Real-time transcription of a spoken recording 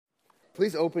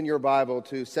Please open your Bible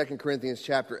to 2 Corinthians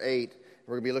chapter 8.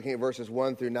 We're going to be looking at verses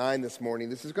 1 through 9 this morning.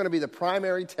 This is going to be the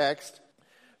primary text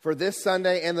for this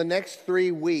Sunday and the next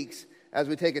 3 weeks as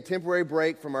we take a temporary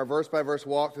break from our verse-by-verse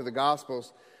walk through the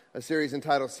Gospels, a series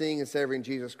entitled Seeing and Savoring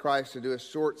Jesus Christ, to do a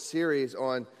short series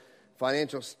on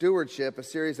financial stewardship, a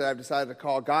series that I've decided to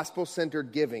call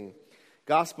Gospel-Centered Giving.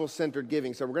 Gospel-Centered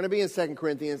Giving. So we're going to be in 2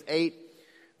 Corinthians 8,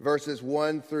 verses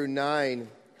 1 through 9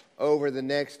 over the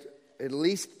next at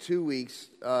least 2 weeks.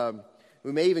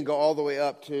 We may even go all the way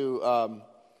up to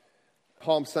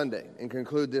Palm Sunday and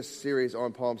conclude this series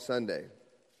on Palm Sunday.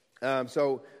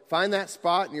 So find that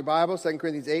spot in your Bible, 2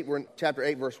 Corinthians 8. We're in chapter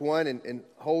 8, verse 1, and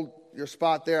hold your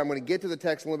spot there. I'm going to get to the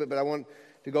text in a little bit, but I want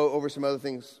to go over some other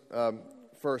things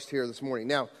first here this morning.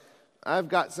 Now, I've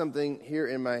got something here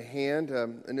in my hand,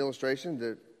 an illustration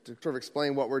to sort of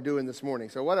explain what we're doing this morning.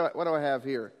 So what do I have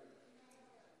here?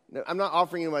 Now, I'm not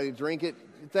offering anybody to drink it.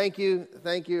 Thank you.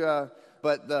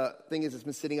 But the thing is, it's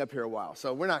been sitting up here a while,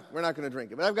 so we're not going to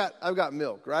drink it. But I've got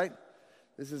milk, right?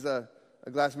 This is a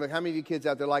glass of milk. How many of you kids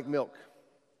out there like milk?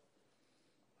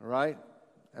 All right.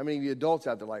 How many of you adults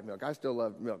out there like milk? I still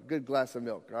love milk. Good glass of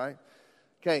milk, right?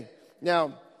 Okay.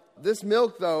 Now, this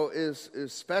milk though is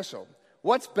special.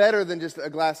 What's better than just a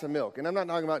glass of milk? And I'm not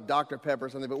talking about Dr. Pepper or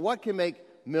something, but what can make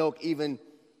milk even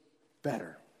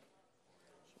better?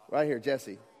 Right here,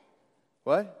 Jesse.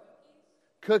 What?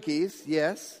 Cookies,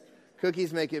 yes.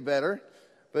 Cookies make it better.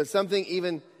 But something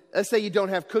even, let's say you don't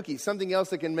have cookies, something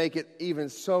else that can make it even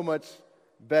so much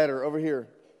better. Over here.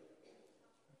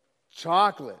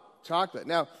 Chocolate.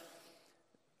 Now,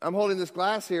 I'm holding this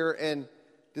glass here, and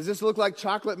does this look like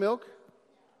chocolate milk?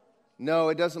 No,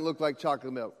 it doesn't look like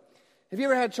chocolate milk. Have you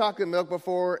ever had chocolate milk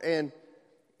before, and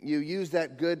you use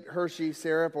that good Hershey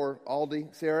syrup or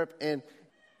Aldi syrup, and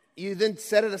you then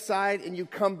set it aside and you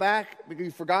come back because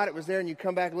you forgot it was there, and you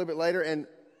come back a little bit later, and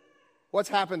what's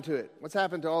happened to it? What's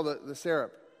happened to all the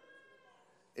syrup?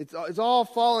 It's all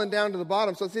fallen down to the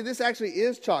bottom. So see, this actually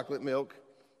is chocolate milk,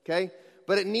 okay?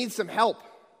 But it needs some help,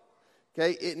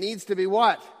 okay? It needs to be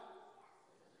what?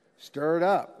 Stirred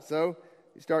up. So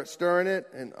you start stirring it,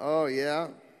 and oh yeah,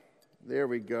 there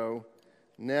we go.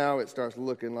 Now it starts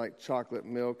looking like chocolate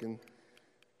milk, and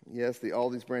yes, the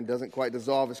Aldi's brand doesn't quite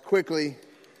dissolve as quickly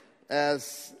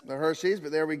as the Hershey's,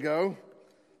 but there we go.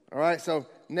 All right, so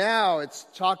now it's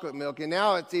chocolate milk, and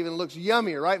now it even looks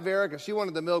yummier, right, Vera? Because she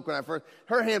wanted the milk when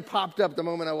her hand popped up the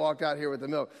moment I walked out here with the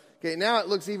milk. Okay, now it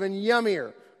looks even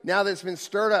yummier, now that it's been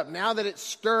stirred up. Now that it's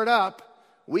stirred up,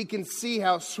 we can see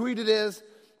how sweet it is,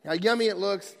 how yummy it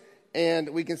looks,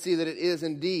 and we can see that it is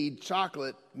indeed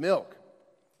chocolate milk.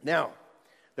 Now,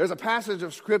 there's a passage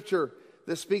of Scripture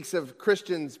that speaks of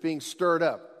Christians being stirred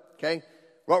up, okay?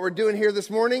 What we're doing here this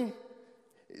morning,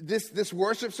 this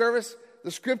worship service,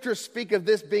 the Scriptures speak of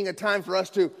this being a time for us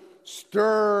to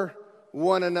stir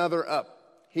one another up.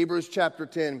 Hebrews chapter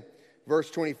 10,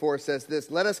 verse 24 says this: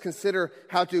 "Let us consider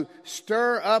how to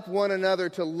stir up one another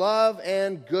to love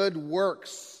and good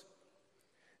works,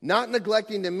 not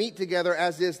neglecting to meet together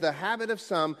as is the habit of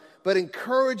some, but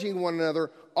encouraging one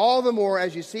another all the more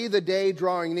as you see the day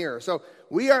drawing near." So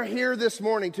we are here this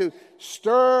morning to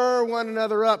stir one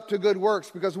another up to good works,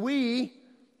 because we,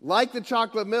 like the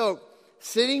chocolate milk,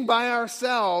 sitting by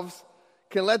ourselves,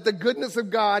 can let the goodness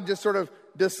of God just sort of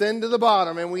descend to the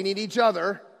bottom, and we need each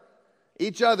other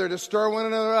to stir one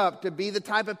another up, to be the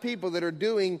type of people that are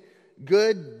doing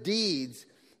good deeds,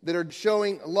 that are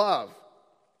showing love.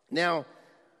 Now,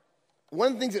 one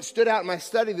of the things that stood out in my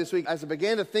study this week as I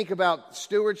began to think about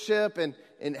stewardship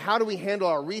and how do we handle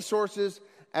our resources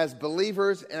as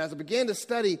believers, and as I began to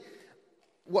study,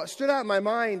 what stood out in my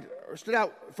mind, or stood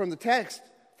out from the text,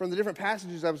 from the different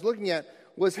passages I was looking at,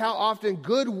 was how often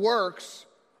good works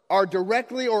are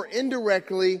directly or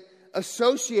indirectly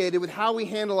associated with how we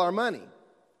handle our money.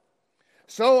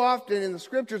 So often in the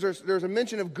Scriptures, there's a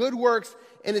mention of good works,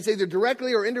 and it's either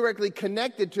directly or indirectly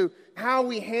connected to how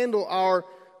we handle our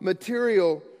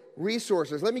material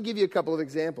resources. Let me give you a couple of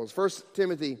examples. 1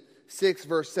 Timothy 6,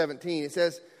 verse 17, it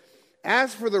says,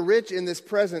 "As for the rich in this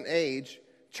present age,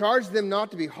 charge them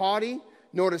not to be haughty,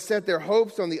 nor to set their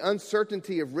hopes on the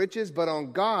uncertainty of riches, but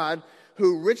on God,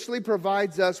 who richly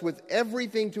provides us with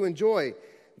everything to enjoy.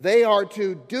 They are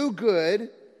to do good,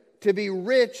 to be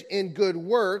rich in good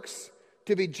works,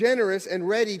 to be generous and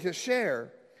ready to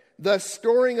share, thus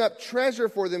storing up treasure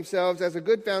for themselves as a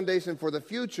good foundation for the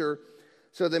future,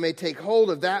 so they may take hold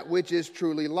of that which is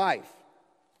truly life."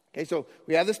 Okay, so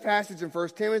we have this passage in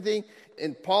 1 Timothy,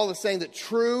 and Paul is saying that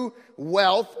true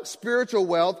wealth, spiritual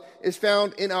wealth, is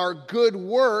found in our good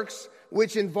works,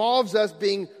 which involves us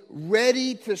being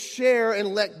ready to share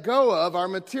and let go of our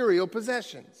material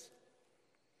possessions.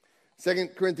 2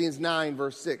 Corinthians 9,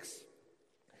 verse 6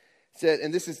 said,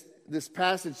 and this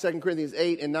passage, 2 Corinthians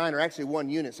 8 and 9 are actually one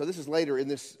unit. So this is later in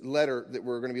this letter that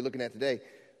we're going to be looking at today.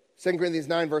 2 Corinthians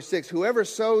 9, verse 6, whoever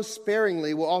sows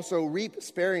sparingly will also reap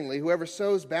sparingly. Whoever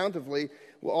sows bountifully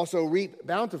will also reap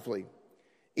bountifully.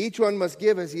 Each one must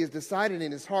give as he has decided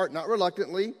in his heart, not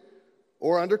reluctantly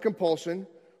or under compulsion,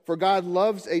 for God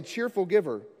loves a cheerful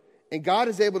giver. And God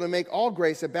is able to make all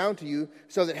grace abound to you,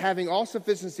 so that having all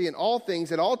sufficiency in all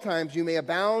things at all times, you may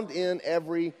abound in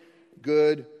every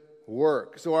good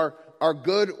work. So our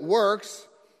good works,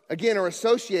 again, are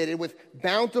associated with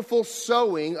bountiful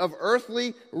sowing of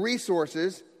earthly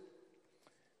resources.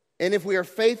 And if we are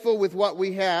faithful with what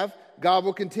we have, God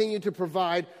will continue to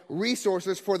provide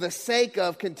resources for the sake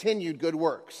of continued good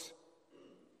works.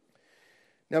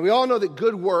 Now, we all know that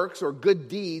good works, or good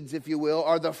deeds, if you will,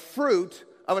 are the fruit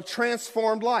of a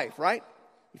transformed life, right?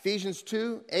 Ephesians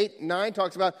 2, 8, and 9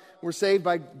 talks about we're saved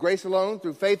by grace alone,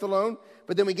 through faith alone.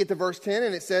 But then we get to verse 10,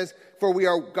 and it says, for we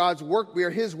are God's work, we are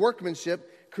his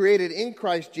workmanship, created in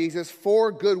Christ Jesus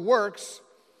for good works,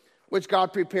 which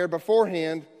God prepared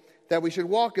beforehand that we should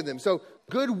walk in them. So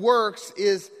good works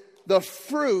is the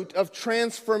fruit of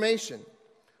transformation.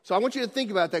 So I want you to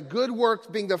think about that, good works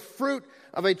being the fruit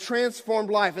of a transformed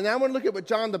life. And now I want to look at what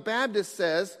John the Baptist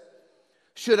says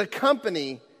should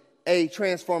accompany a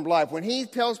transformed life. When he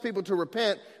tells people to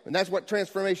repent, and that's what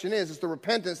transformation is, it's the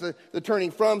repentance, the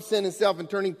turning from sin and self and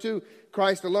turning to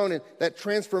Christ alone, and that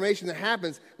transformation that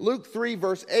happens. Luke 3,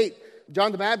 verse 8,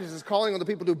 John the Baptist is calling on the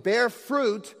people to bear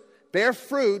fruit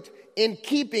in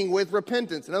keeping with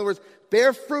repentance. In other words,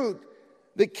 bear fruit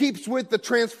that keeps with the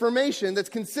transformation, that's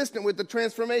consistent with the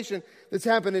transformation that's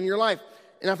happened in your life.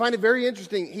 And I find it very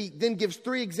interesting. He then gives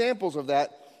 3 examples of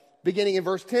that, beginning in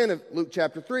verse 10 of Luke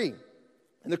chapter 3.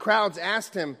 And the crowds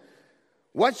asked him,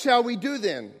 what shall we do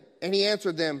then? And he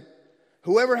answered them,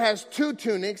 whoever has 2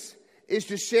 tunics is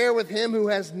to share with him who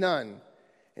has none,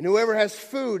 and whoever has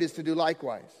food is to do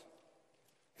likewise.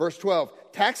 Verse 12,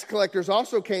 tax collectors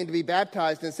also came to be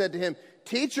baptized and said to him,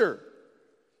 teacher,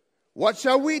 what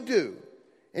shall we do?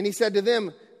 And he said to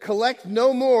them, collect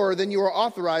no more than you are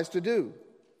authorized to do.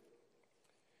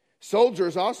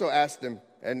 Soldiers also asked him,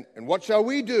 and what shall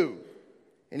we do?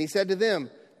 And he said to them,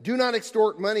 do not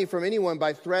extort money from anyone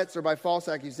by threats or by false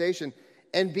accusation,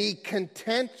 and be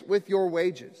content with your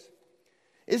wages.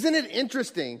 Isn't it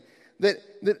interesting that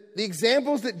the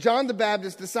examples that John the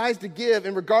Baptist decides to give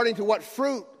in regarding to what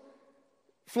fruit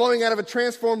flowing out of a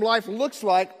transformed life looks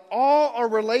like, all are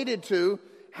related to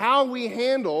how we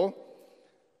handle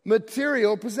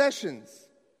material possessions.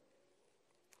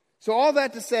 So all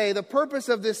that to say, the purpose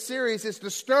of this series is to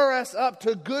stir us up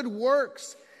to good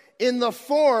works in the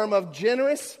form of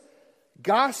generous,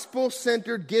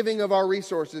 gospel-centered giving of our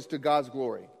resources to God's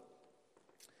glory.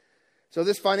 So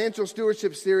this financial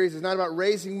stewardship series is not about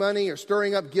raising money or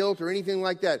stirring up guilt or anything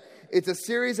like that. It's a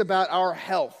series about our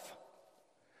health,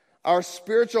 our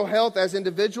spiritual health as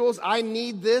individuals. I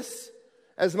need this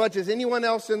as much as anyone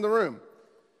else in the room.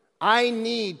 I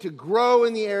need to grow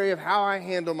in the area of how I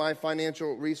handle my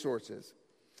financial resources.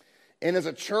 And as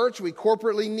a church, we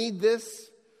corporately need this.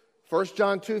 1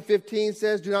 John 2:15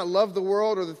 says, do not love the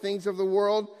world or the things of the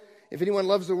world. If anyone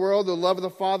loves the world, the love of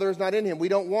the Father is not in him. We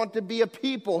don't want to be a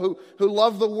people who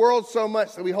love the world so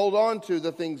much that we hold on to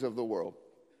the things of the world.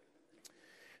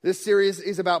 This series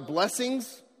is about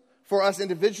blessings for us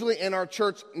individually and our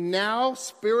church now,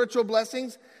 spiritual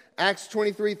blessings. Acts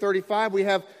 23:35, we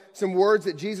have some words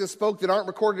that Jesus spoke that aren't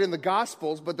recorded in the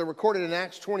Gospels, but they're recorded in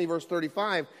Acts 20, verse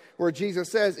 35, where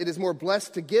Jesus says, it is more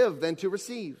blessed to give than to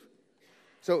receive.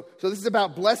 So this is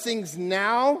about blessings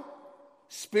now,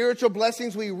 spiritual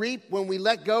blessings we reap when we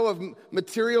let go of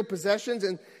material possessions,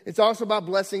 and it's also about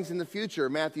blessings in the future.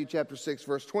 Matthew chapter 6,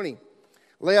 verse 20.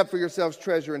 Lay up for yourselves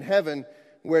treasure in heaven,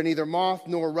 where neither moth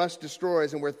nor rust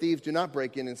destroys, and where thieves do not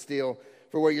break in and steal.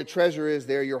 For where your treasure is,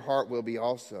 there your heart will be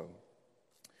also.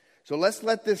 So let's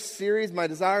let this series, my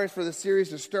desire is for this series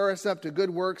to stir us up to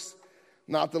good works,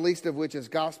 not the least of which is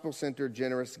gospel-centered,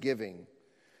 generous giving.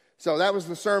 So that was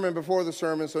the sermon before the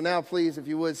sermon. So now please, if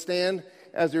you would, stand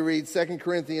as we read 2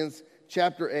 Corinthians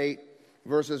chapter 8,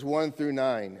 verses 1 through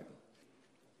 9.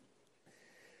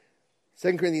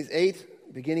 2 Corinthians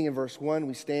 8, beginning in verse 1,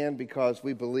 we stand because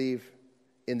we believe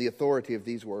in the authority of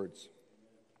these words.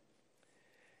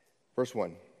 Verse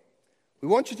 1. We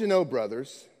want you to know,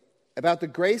 brothers, about the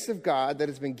grace of God that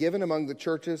has been given among the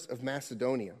churches of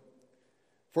Macedonia.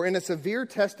 For in a severe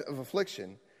test of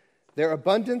affliction, their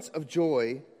abundance of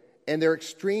joy and their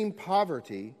extreme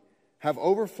poverty have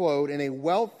overflowed in a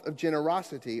wealth of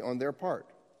generosity on their part.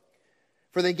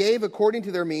 For they gave according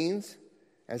to their means,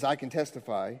 as I can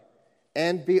testify,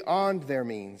 and beyond their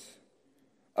means,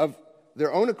 of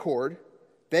their own accord,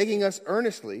 begging us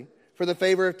earnestly for the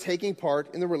favor of taking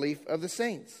part in the relief of the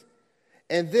saints.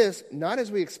 And this, not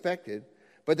as we expected,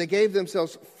 but they gave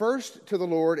themselves first to the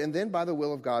Lord and then by the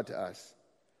will of God to us.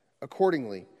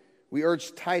 Accordingly, we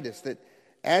urged Titus that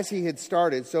as he had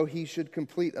started, so he should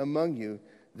complete among you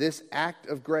this act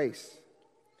of grace.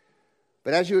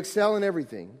 But as you excel in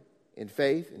everything, in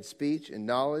faith, in speech, in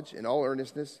knowledge, in all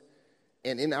earnestness,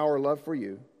 and in our love for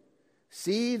you,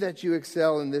 see that you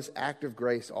excel in this act of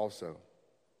grace also.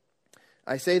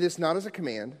 I say this not as a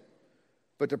command,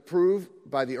 but to prove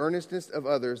by the earnestness of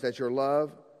others that your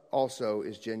love also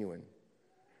is genuine.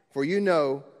 For you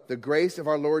know the grace of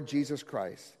our Lord Jesus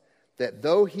Christ, that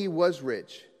though he was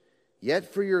rich,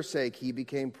 yet for your sake he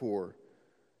became poor,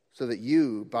 so that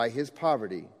you, by his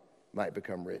poverty, might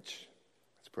become rich.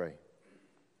 Let's pray.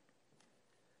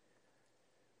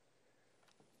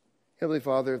 Heavenly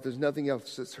Father, if there's nothing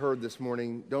else that's heard this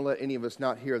morning, don't let any of us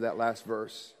not hear that last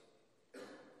verse.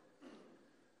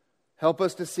 Help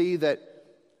us to see that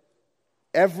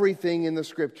everything in the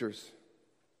Scriptures,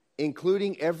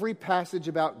 including every passage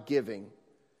about giving,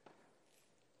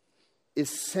 is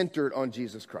centered on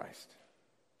Jesus Christ,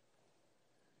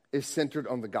 is centered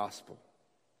on the gospel.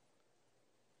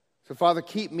 So, Father,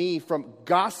 keep me from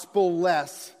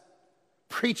gospel-less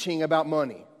preaching about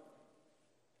money.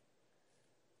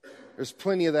 There's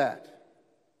plenty of that.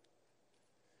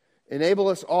 Enable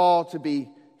us all to be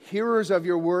hearers of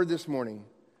your word this morning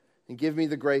and give me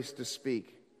the grace to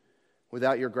speak.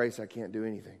 Without your grace, I can't do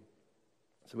anything.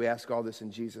 So we ask all this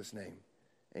in Jesus' name.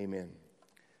 Amen.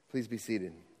 Please be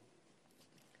seated.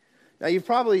 Now, you've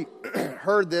probably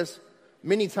heard this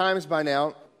many times by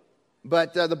now,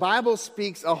 but the Bible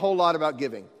speaks a whole lot about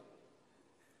giving.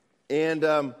 And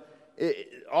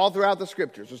all throughout the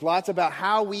Scriptures, there's lots about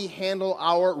how we handle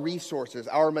our resources,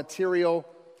 our material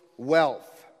wealth.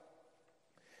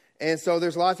 And so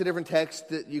there's lots of different texts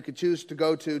that you could choose to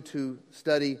go to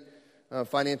study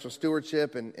financial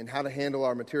stewardship and how to handle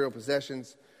our material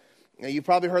possessions. Now, you've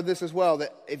probably heard this as well,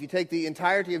 that if you take the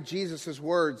entirety of Jesus'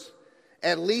 words,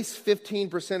 at least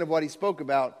 15% of what he spoke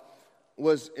about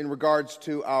was in regards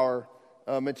to our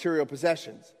material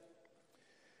possessions.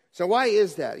 So why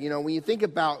is that? You know, when you think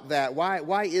about that,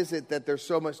 why is it that there's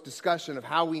so much discussion of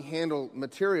how we handle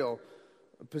material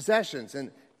possessions,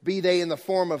 and be they in the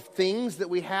form of things that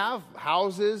we have,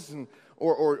 houses, and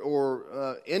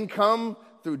or income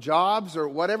through jobs or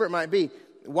whatever it might be?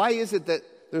 Why is it that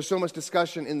there's so much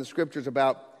discussion in the Scriptures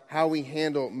about how we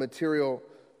handle material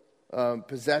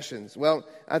possessions? Well,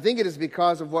 I think it is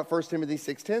because of what 1 Timothy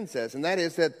 6:10 says, and that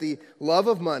is that the love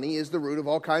of money is the root of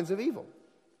all kinds of evil.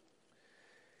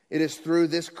 It is through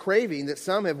this craving that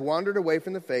some have wandered away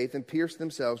from the faith and pierced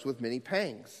themselves with many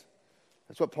pangs.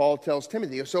 That's what Paul tells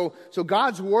Timothy. So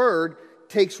God's word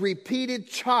takes repeated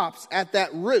chops at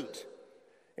that root.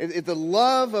 If the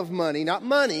love of money, not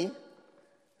money,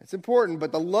 that's important,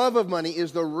 but the love of money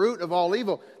is the root of all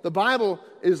evil. The Bible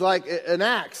is like an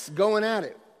axe going at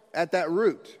it, at that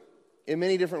root, in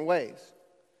many different ways.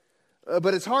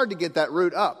 But it's hard to get that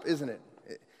root up, isn't it?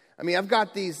 I mean, I've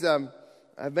got these...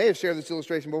 I may have shared this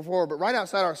illustration before, but right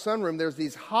outside our sunroom, there's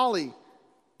these holly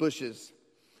bushes.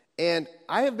 And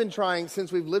I have been trying,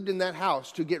 since we've lived in that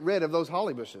house, to get rid of those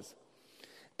holly bushes.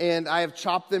 And I have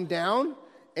chopped them down,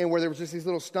 and where there was just these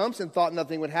little stumps, and thought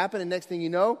nothing would happen. And next thing you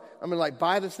know, I'm going to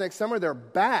buy this next summer, they're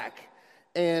back.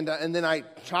 And then I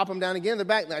chop them down again, they're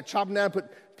back. And I chop them down,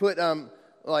 put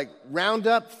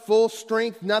Roundup, full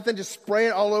strength, nothing, just spray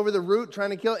it all over the root,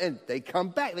 trying to kill it, and they come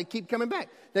back. They keep coming back.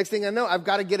 Next thing I know, I've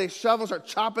got to get a shovel, start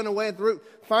chopping away at the root.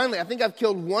 Finally, I think I've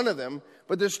killed one of them,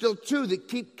 but there's still two that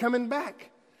keep coming back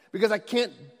because I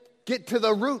can't get to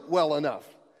the root well enough.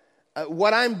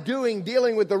 What I'm doing,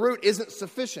 dealing with the root, isn't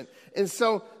sufficient. And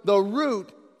so the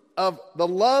root of the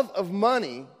love of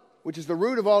money, which is the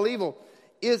root of all evil,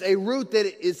 is a root that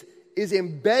is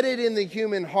embedded in the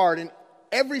human heart. And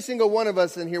every single one of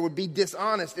us in here would be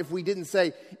dishonest if we didn't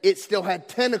say it still had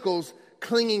tentacles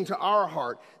clinging to our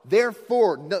heart.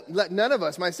 Therefore, none of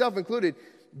us, myself included,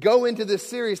 go into this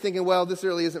series thinking, well, this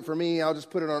really isn't for me. I'll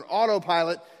just put it on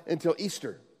autopilot until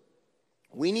Easter.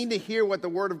 We need to hear what the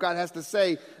Word of God has to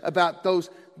say about those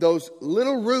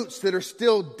little roots that are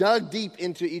still dug deep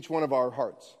into each one of our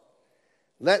hearts.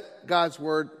 Let God's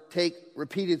Word take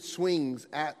repeated swings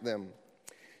at them.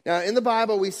 Now, in the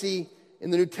Bible, we see, in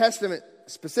the New Testament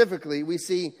specifically, we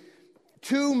see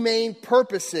two main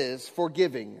purposes for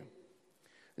giving.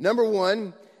 Number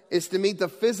one is to meet the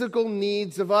physical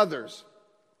needs of others.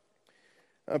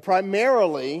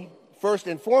 Primarily, first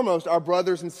and foremost, our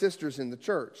brothers and sisters in the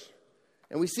church.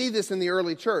 And we see this in the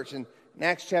early church. And in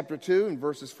Acts chapter 2 in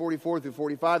verses 44 through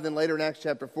 45. Then later in Acts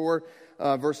chapter 4,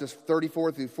 verses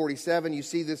 34 through 47, you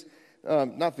see this,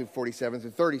 not through 47,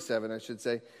 through 37, I should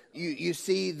say. You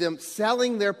see them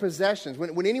selling their possessions.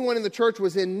 When anyone in the church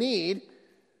was in need,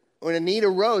 when a need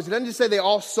arose, it doesn't just say they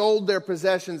all sold their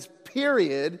possessions,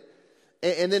 period,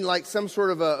 and then like some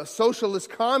sort of a socialist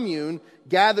commune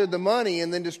gathered the money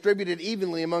and then distributed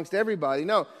evenly amongst everybody.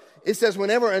 No, it says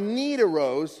whenever a need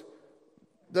arose,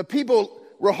 the people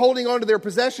were holding on to their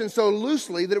possessions so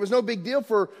loosely that it was no big deal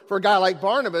for a guy like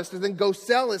Barnabas to then go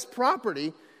sell his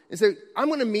property and say, I'm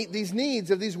going to meet these needs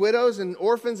of these widows and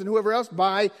orphans and whoever else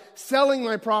by selling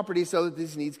my property so that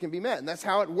these needs can be met. And that's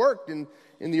how it worked in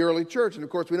the early church. And of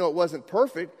course, we know it wasn't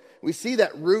perfect. We see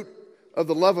that root of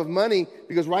the love of money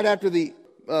because right after the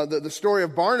story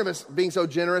of Barnabas being so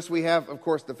generous, we have, of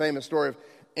course, the famous story of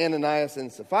Ananias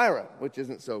and Sapphira, which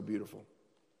isn't so beautiful.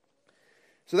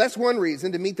 So that's one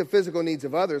reason, to meet the physical needs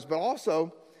of others, but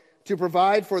also to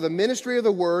provide for the ministry of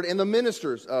the word and the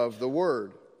ministers of the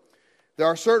word. There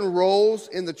are certain roles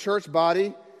in the church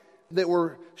body that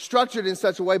were structured in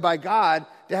such a way by God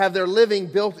to have their living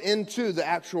built into the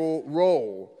actual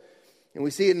role. And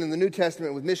we see it in the New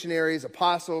Testament with missionaries,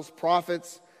 apostles,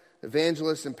 prophets,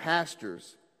 evangelists, and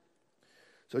pastors.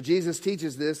 So Jesus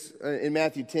teaches this in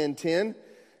Matthew 10:10,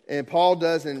 and Paul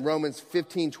does in Romans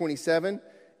 15:27,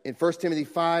 in 1 Timothy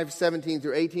 5:17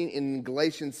 through 18, in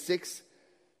Galatians 6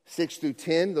 through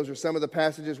 10. Those are some of the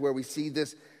passages where we see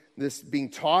this being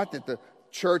taught, that the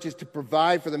church is to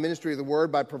provide for the ministry of the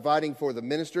word by providing for the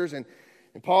ministers. And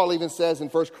Paul even says in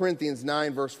 1 Corinthians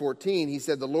 9, verse 14, he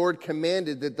said, the Lord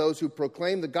commanded that those who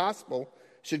proclaim the gospel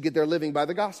should get their living by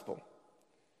the gospel.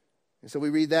 And so we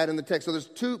read that in the text. So there's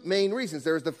two main reasons.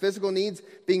 There's the physical needs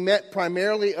being met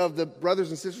primarily of the brothers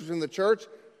and sisters in the church,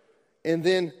 and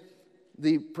then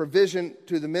the provision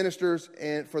to the ministers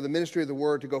and for the ministry of the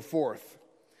word to go forth.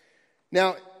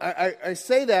 Now, I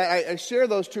say that, I share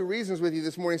those two reasons with you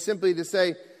this morning simply to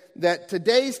say that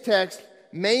today's text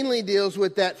mainly deals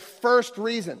with that first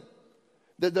reason,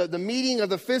 the meeting of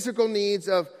the physical needs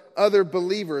of other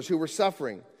believers who were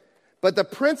suffering. But the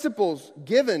principles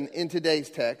given in today's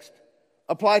text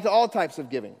apply to all types of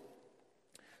giving.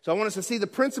 So I want us to see the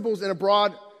principles in a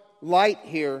broad light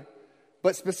here,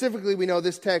 but specifically we know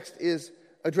this text is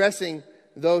addressing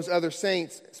those other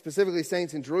saints, specifically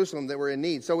saints in Jerusalem that were in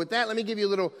need. So with that, let me give you a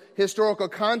little historical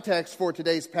context for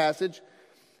today's passage.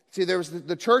 See, there was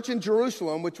the church in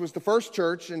Jerusalem, which was the first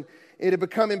church, and it had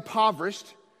become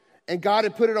impoverished, and God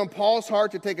had put it on Paul's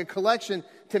heart to take a collection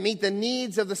to meet the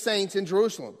needs of the saints in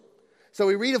Jerusalem. So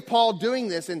we read of Paul doing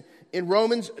this in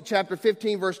Romans chapter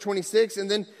 15, verse 26,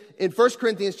 and then in 1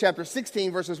 Corinthians chapter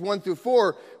 16, verses 1 through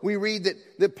 4, we read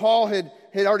that Paul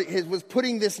was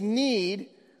putting this need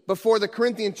before the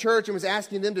Corinthian church and was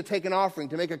asking them to take an offering,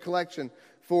 to make a collection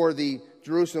for the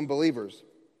Jerusalem believers.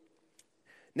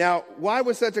 Now, why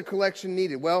was such a collection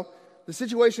needed? Well, the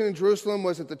situation in Jerusalem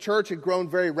was that the church had grown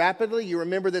very rapidly. You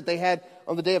remember that they had,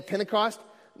 on the day of Pentecost,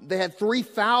 they had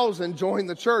 3,000 join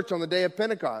the church on the day of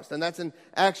Pentecost. And that's in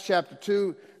Acts chapter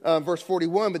 2, verse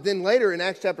 41. But then later in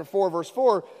Acts chapter 4, verse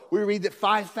 4, we read that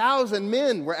 5,000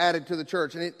 men were added to the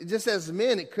church. And it just says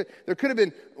men. There could have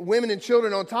been women and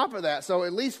children on top of that. So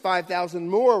at least 5,000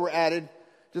 more were added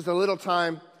just a little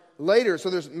time later. So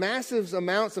there's massive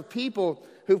amounts of people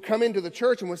who've come into the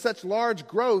church. And with such large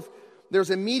growth, there's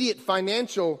immediate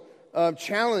financial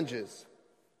challenges.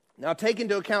 Now, take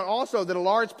into account also that a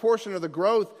large portion of the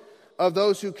growth of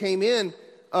those who came in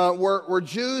were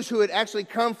Jews who had actually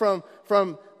come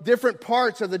from different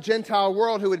parts of the Gentile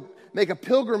world who would make a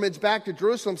pilgrimage back to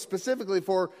Jerusalem specifically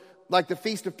for like the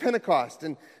Feast of Pentecost.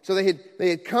 And so they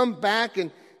had come back,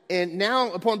 and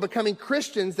now upon becoming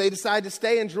Christians, they decided to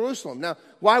stay in Jerusalem. Now,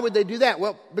 why would they do that?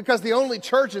 Well, because the only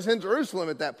church is in Jerusalem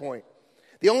at that point.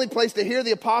 The only place to hear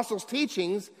the apostles'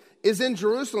 teachings is in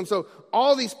Jerusalem. So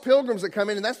all these pilgrims that come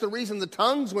in, and that's the reason the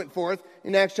tongues went forth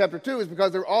in Acts chapter 2, is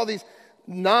because there were all these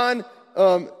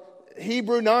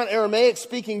non-Hebrew, non-Aramaic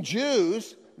speaking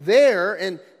Jews there,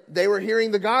 and they were hearing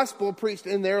the gospel preached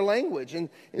in their language. And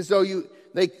so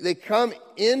they come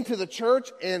into the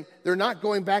church, and they're not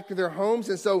going back to their homes.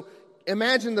 And so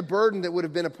imagine the burden that would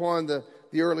have been upon the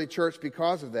early church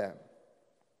because of that.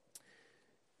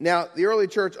 Now, the early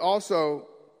church also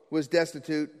was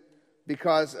destitute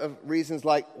because of reasons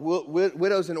like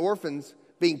widows and orphans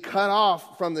being cut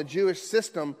off from the Jewish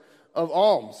system of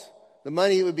alms. The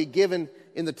money that would be given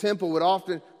in the temple would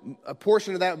often, a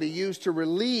portion of that would be used to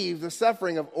relieve the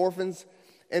suffering of orphans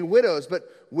and widows. But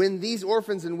when these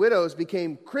orphans and widows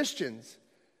became Christians,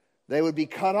 they would be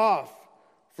cut off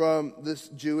from this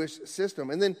Jewish system.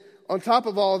 And then on top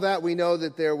of all of that, we know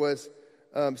that there was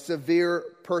severe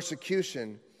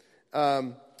persecution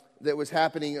that was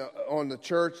happening on the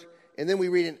church. And then we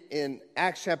read in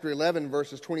Acts chapter 11,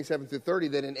 verses 27 through 30,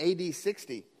 that in AD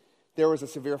 60, there was a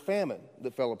severe famine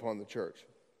that fell upon the church.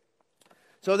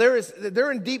 So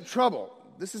they're in deep trouble.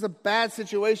 This is a bad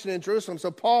situation in Jerusalem.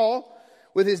 So Paul,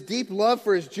 with his deep love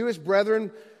for his Jewish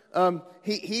brethren,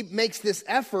 he makes this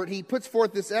effort. He puts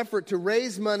forth this effort to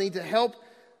raise money to help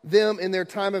them in their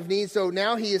time of need. So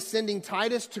now he is sending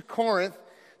Titus to Corinth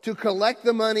to collect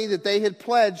the money that they had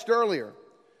pledged earlier.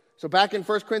 So back in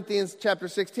 1 Corinthians chapter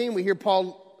 16, we hear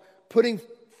Paul putting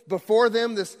before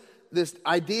them this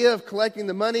idea of collecting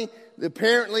the money.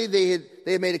 Apparently they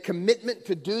had made a commitment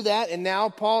to do that, and now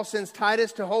Paul sends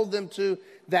Titus to hold them to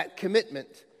that commitment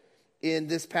in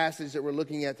this passage that we're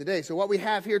looking at today. So what we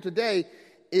have here today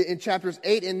in chapters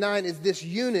 8 and 9 is this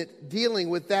unit dealing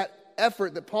with that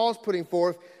effort that Paul's putting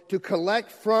forth to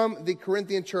collect from the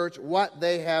Corinthian church what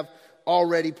they have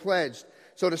already pledged.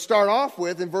 So to start off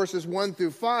with, in verses 1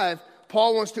 through 5,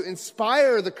 Paul wants to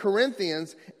inspire the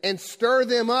Corinthians and stir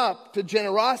them up to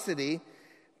generosity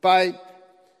by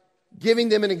giving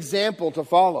them an example to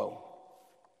follow.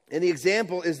 And the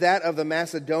example is that of the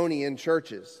Macedonian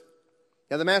churches.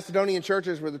 Now, the Macedonian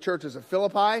churches were the churches of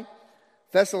Philippi,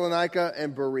 Thessalonica,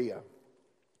 and Berea.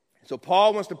 So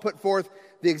Paul wants to put forth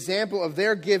the example of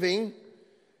their giving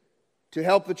to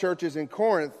help the churches in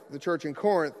Corinth, the church in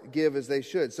Corinth, give as they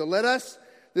should. So let us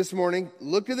this morning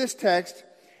look at this text.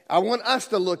 I want us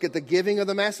to look at the giving of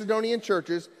the Macedonian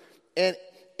churches, and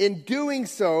in doing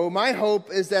so, my hope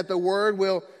is that the word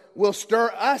will stir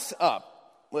us up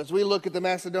as we look at the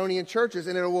Macedonian churches,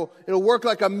 and it'll work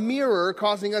like a mirror,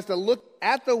 causing us to look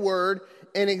at the word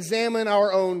and examine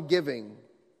our own giving.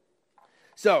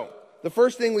 So, the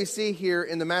first thing we see here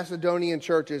in the Macedonian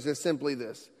churches is simply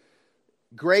this: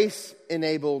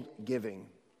 grace-enabled giving.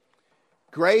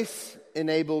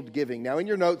 Grace-enabled giving. Now, in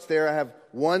your notes there, I have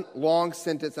one long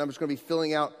sentence. I'm just going to be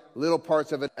filling out little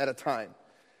parts of it at a time.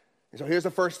 And so here's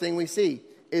the first thing we see,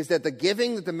 is that the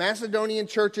giving that the Macedonian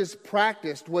churches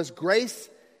practiced was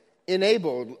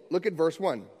grace-enabled. Look at verse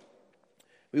 1.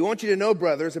 We want you to know,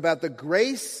 brothers, about the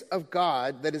grace of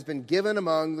God that has been given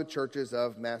among the churches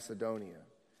of Macedonia.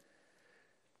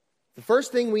 The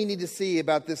first thing we need to see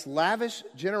about this lavish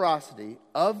generosity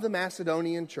of the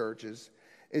Macedonian churches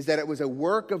is that it was a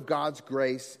work of God's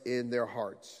grace in their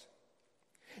hearts.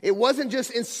 It wasn't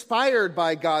just inspired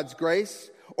by God's grace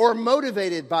or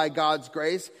motivated by God's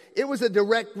grace. It was a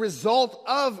direct result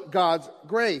of God's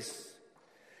grace.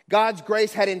 God's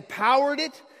grace had empowered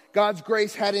it. God's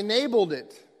grace had enabled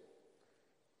it.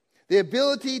 The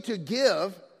ability to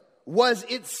give was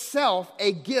itself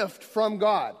a gift from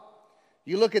God.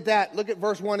 You look at that, look at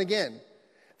verse 1 again.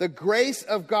 The grace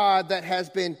of God that has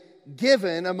been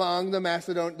given among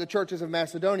the churches of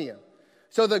Macedonia.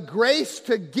 So the grace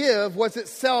to give was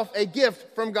itself a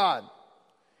gift from God.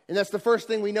 And that's the first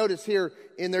thing we notice here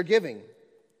in their giving.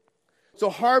 So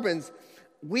Harbins,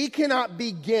 we cannot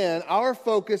begin our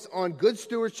focus on good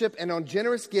stewardship and on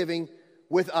generous giving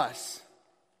with us.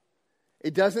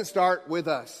 It doesn't start with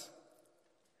us.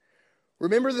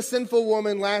 Remember the sinful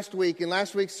woman last week, in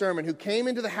last week's sermon, who came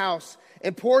into the house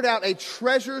and poured out a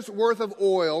treasure's worth of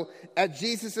oil at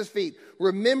Jesus' feet.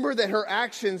 Remember that her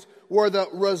actions were the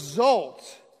result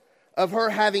of her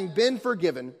having been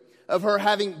forgiven, of her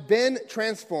having been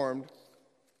transformed,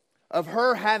 of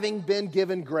her having been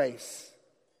given grace.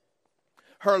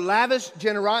 Her lavish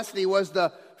generosity was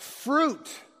the fruit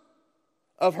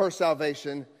of her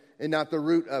salvation and not the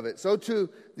root of it. So too,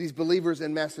 these believers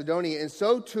in Macedonia, and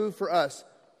so too for us.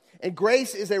 And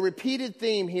grace is a repeated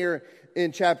theme here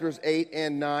in chapters 8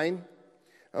 and 9.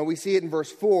 We see it in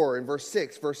verse 4, in verse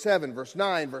 6, verse 7, verse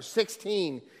 9, verse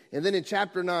 16, and then in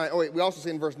chapter 9, we also see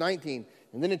it in verse 19,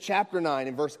 and then in chapter 9,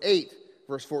 in verse 8,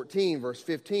 verse 14, verse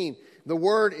 15. The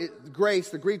word grace,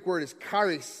 the Greek word is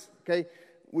charis, okay,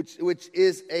 which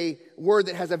is a word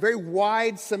that has a very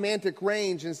wide semantic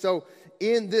range. And so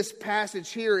in this passage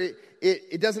here,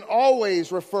 it doesn't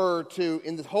always refer to,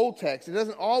 in the whole text, it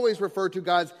doesn't always refer to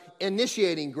God's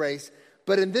initiating grace,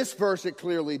 but in this verse it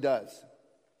clearly does.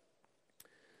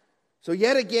 So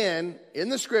yet again, in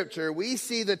the scripture, we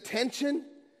see the tension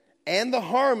and the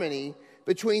harmony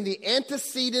between the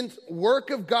antecedent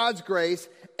work of God's grace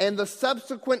and the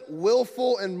subsequent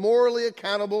willful and morally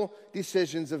accountable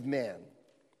decisions of man.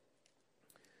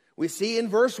 We see in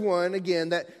verse 1, again,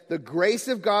 that the grace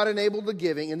of God enabled the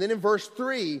giving. And then in verse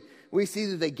 3, we see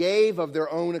that they gave of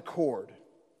their own accord.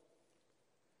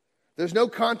 There's no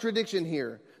contradiction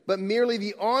here. but merely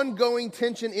the ongoing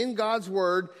tension in God's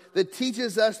word that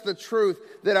teaches us the truth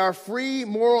that our free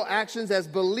moral actions as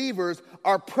believers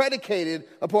are predicated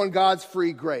upon God's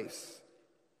free grace.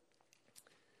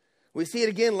 We see it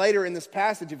again later in this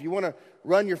passage. If you want to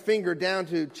run your finger down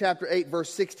to chapter 8,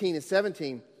 verse 16 and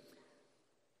 17,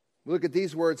 look at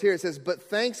these words here. It says, "But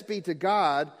thanks be to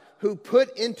God who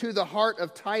put into the heart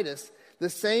of Titus the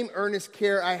same earnest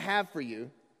care I have for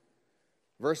you."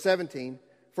 Verse 17,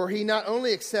 "For he not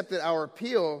only accepted our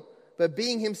appeal, but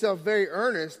being himself very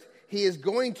earnest, he is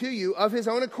going to you of his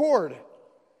own accord."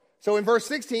 So in verse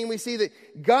 16, we see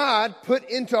that God put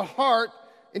into the heart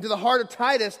of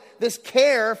Titus this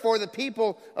care for the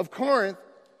people of Corinth.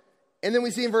 And then we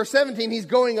see in verse 17, he's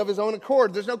going of his own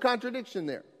accord. There's no contradiction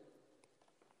there.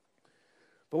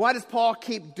 But why does Paul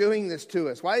keep doing this to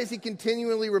us? Why is he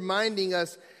continually reminding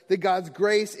us that God's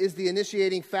grace is the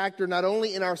initiating factor not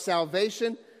only in our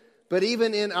salvation, but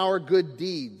even in our good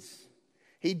deeds?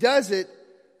 He does it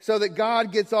so that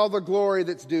God gets all the glory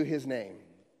that's due his name.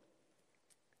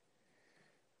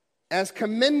 As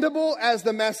commendable as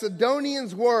the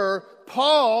Macedonians were,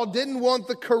 Paul didn't want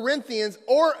the Corinthians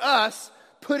or us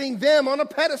putting them on a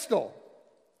pedestal.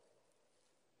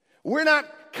 We're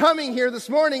not coming here this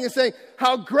morning and saying,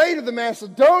 how great are the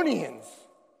Macedonians?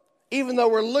 Even though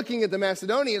we're looking at the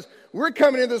Macedonians, we're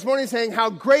coming in this morning saying, how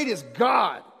great is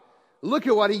God? Look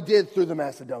at what he did through the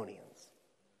Macedonians.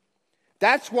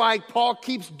 That's why Paul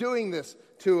keeps doing this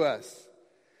to us.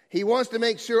 He wants to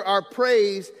make sure our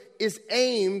praise is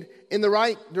aimed in the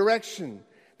right direction.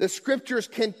 The scriptures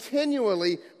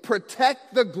continually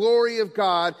protect the glory of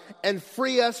God and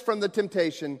free us from the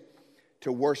temptation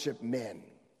to worship men.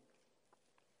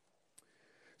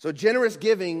 So generous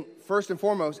giving, first and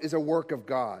foremost, is a work of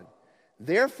God.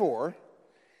 Therefore,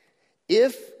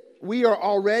 if we are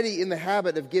already in the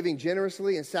habit of giving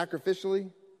generously and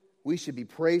sacrificially, we should be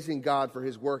praising God for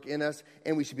his work in us,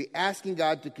 and we should be asking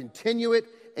God to continue it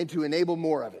and to enable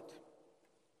more of it.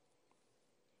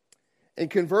 And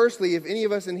conversely, if any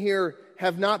of us in here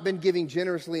have not been giving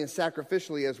generously and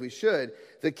sacrificially as we should,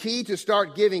 the key to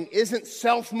start giving isn't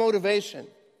self-motivation,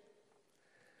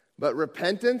 but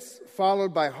repentance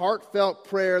followed by heartfelt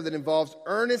prayer that involves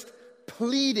earnest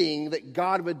pleading that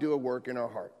God would do a work in our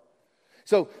heart.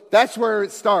 So that's where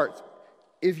it starts.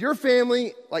 If your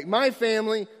family, like my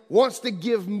family, wants to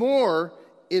give more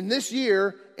in this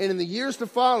year and in the years to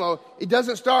follow, it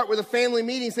doesn't start with a family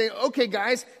meeting saying, okay,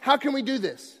 guys, how can we do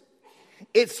this?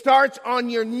 It starts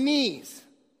on your knees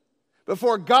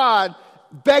before God,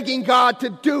 begging God to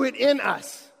do it in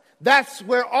us. That's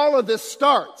where all of this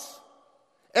starts.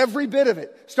 Every bit of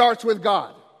it starts with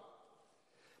God.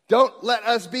 Don't let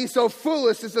us be so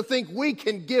foolish as to think we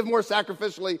can give more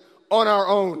sacrificially on our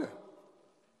own.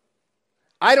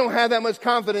 I don't have that much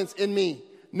confidence in me,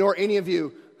 nor any of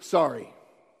you. Sorry.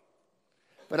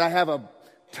 But I have a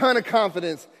ton of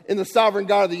confidence in the sovereign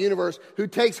God of the universe who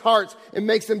takes hearts and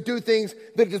makes them do things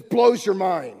that just blows your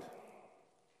mind.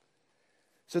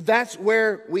 So that's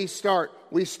where we start.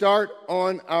 We start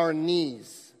on our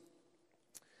knees.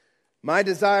 My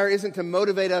desire isn't to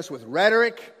motivate us with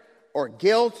rhetoric or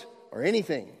guilt or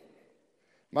anything.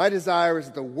 My desire is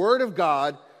that the Word of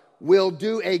God will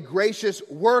do a gracious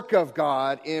work of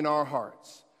God in our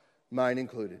hearts, mine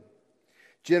included.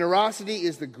 Generosity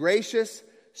is the gracious,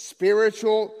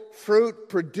 spiritual fruit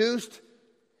produced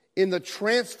in the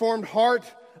transformed heart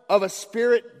of a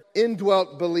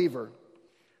spirit-indwelt believer.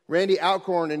 Randy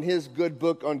Alcorn, in his good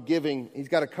book on giving, he's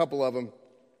got a couple of them,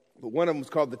 but one of them is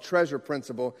called The Treasure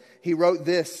Principle. He wrote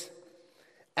this: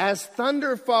 as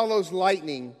thunder follows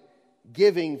lightning,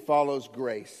 giving follows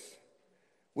grace.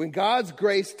 When God's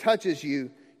grace touches you,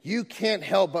 you can't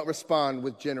help but respond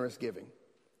with generous giving.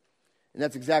 And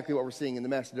that's exactly what we're seeing in the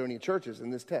Macedonian churches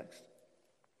in this text.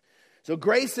 So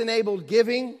grace-enabled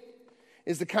giving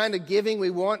is the kind of giving we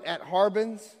want at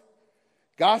Harbins.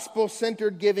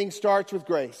 Gospel-centered giving starts with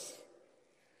grace.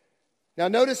 Now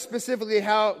notice specifically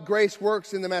how grace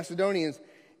works in the Macedonians.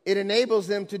 It enables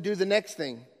them to do the next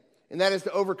thing, and that is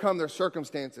to overcome their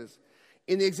circumstances.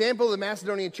 In the example of the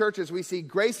Macedonian churches, we see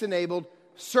grace-enabled,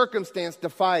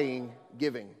 circumstance-defying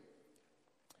giving.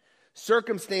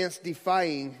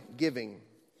 Circumstance-defying giving.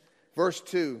 Verse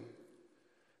 2.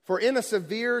 For in a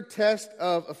severe test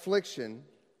of affliction,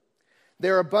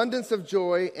 their abundance of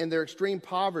joy and their extreme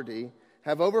poverty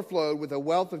have overflowed with a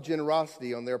wealth of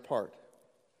generosity on their part.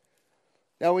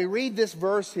 Now we read this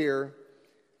verse here.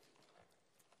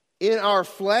 In our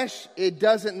flesh, it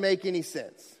doesn't make any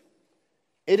sense.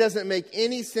 It doesn't make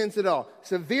any sense at all.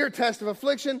 Severe test of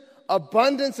affliction,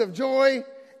 abundance of joy,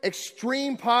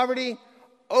 extreme poverty,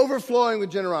 overflowing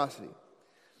with generosity.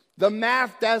 The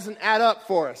math doesn't add up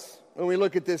for us when we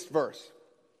look at this verse.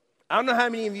 I don't know how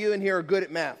many of you in here are good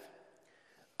at math.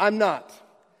 I'm not.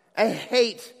 I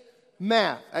hate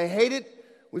math. I hate it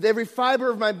with every fiber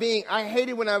of my being. I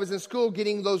hated when I was in school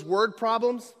getting those word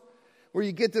problems where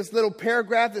you get this little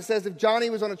paragraph that says if Johnny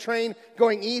was on a train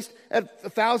going east at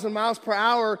 1,000 miles per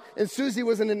hour and Susie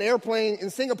was in an airplane in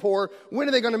Singapore, when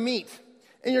are they going to meet?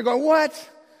 And you're going, what?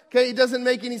 Okay, it doesn't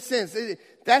make any sense.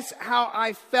 That's how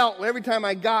I felt every time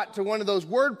I got to one of those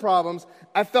word problems.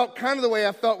 I felt kind of the way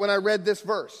I felt when I read this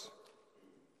verse.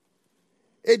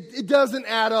 It doesn't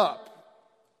add up.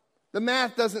 The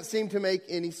math doesn't seem to make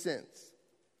any sense.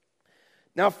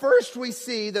 Now, first we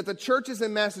see that the churches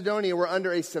in Macedonia were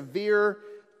under a severe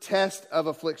test of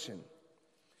affliction.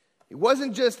 It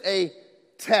wasn't just a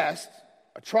test,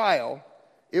 a trial.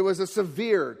 It was a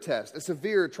severe test, a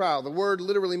severe trial. The word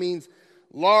literally means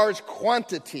large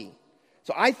quantity.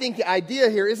 So I think the idea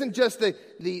here isn't just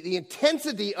the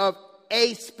intensity of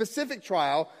a specific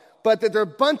trial, but that there are a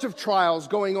bunch of trials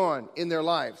going on in their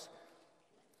lives.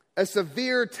 A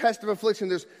severe test of affliction.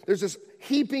 There's this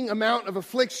heaping amount of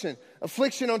affliction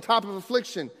on top of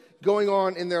affliction going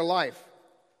on in their life.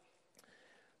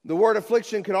 The word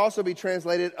affliction could also be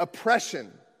translated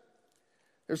oppression.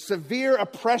 There's severe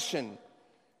oppression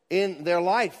in their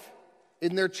life,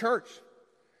 in their church.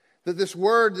 That this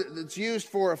word that's used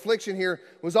for affliction here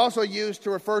was also used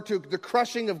to refer to the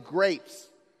crushing of grapes.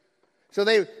 So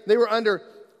they were under,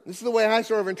 this is the way I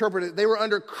sort of interpret it, they were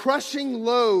under crushing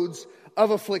loads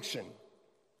of affliction.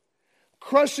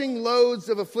 Crushing loads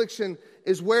of affliction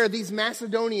is where these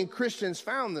Macedonian Christians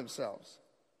found themselves.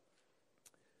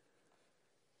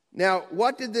 Now,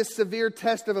 what did this severe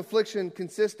test of affliction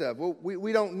consist of? Well,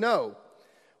 we don't know.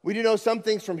 We do know some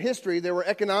things from history. There were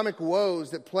economic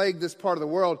woes that plagued this part of the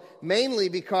world, mainly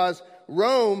because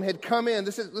Rome had come in.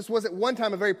 This was at one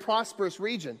time a very prosperous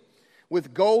region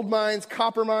with gold mines,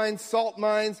 copper mines, salt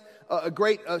mines, a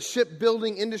great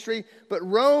shipbuilding industry. But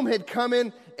Rome had come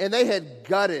in and they had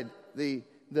gutted the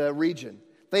region.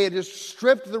 They had just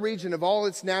stripped the region of all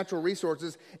its natural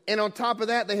resources. And on top of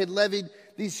that, they had levied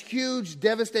these huge,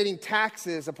 devastating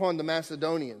taxes upon the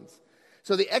Macedonians.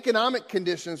 So the economic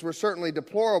conditions were certainly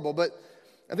deplorable, but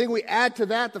I think we add to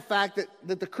that the fact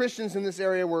that the Christians in this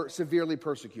area were severely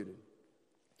persecuted.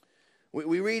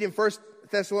 We read in 1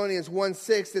 Thessalonians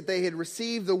 1:6 that they had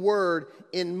received the word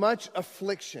in much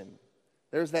affliction.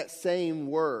 There's that same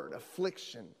word,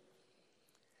 affliction.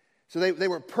 So they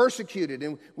were persecuted,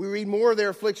 and we read more of their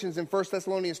afflictions in 1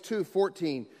 Thessalonians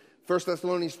 2:14, 1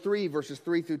 Thessalonians 3, verses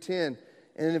 3 through 10,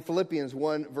 and then in Philippians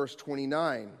 1, verse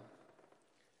 29.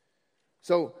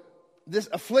 So this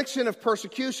affliction of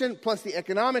persecution plus the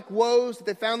economic woes that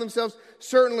they found themselves,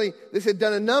 certainly this had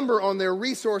done a number on their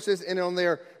resources and on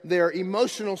their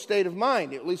emotional state of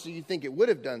mind. At least you think it would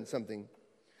have done something.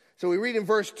 So we read in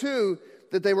verse 2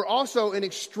 that they were also in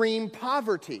extreme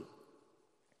poverty.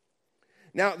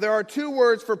 Now, there are two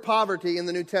words for poverty in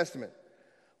the New Testament.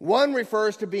 One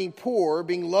refers to being poor,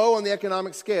 being low on the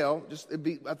economic scale.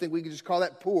 I think we could just call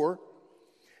that poor.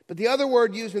 But the other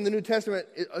word used in the New Testament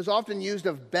is often used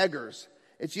of beggars.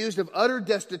 It's used of utter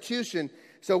destitution,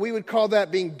 so we would call that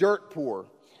being dirt poor.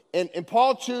 And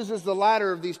Paul chooses the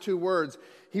latter of these two words.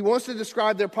 He wants to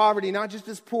describe their poverty not just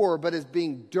as poor, but as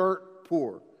being dirt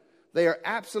poor. They are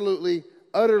absolutely,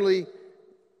 utterly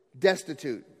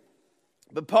destitute.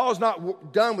 But Paul's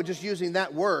not done with just using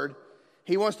that word.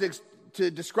 He wants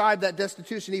to describe that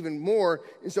destitution even more,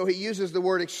 and so he uses the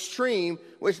word extreme,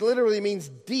 which literally means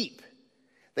deep.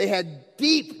 They had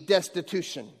deep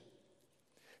destitution.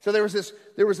 So there was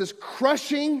this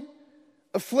crushing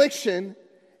affliction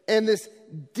and this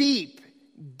deep,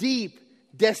 deep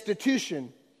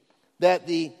destitution that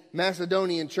the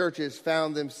Macedonian churches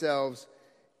found themselves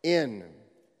in.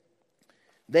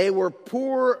 They were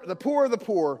poor, the poor of the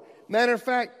poor. Matter of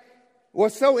fact,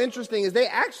 what's so interesting is they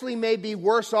actually may be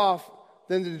worse off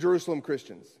than the Jerusalem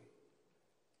Christians.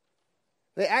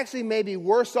 They actually may be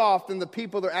worse off than the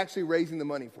people they're actually raising the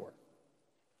money for.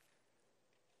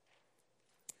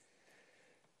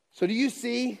 So do you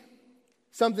see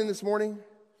something this morning?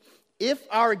 If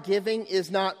our giving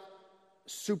is not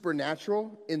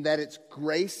supernatural in that it's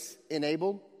grace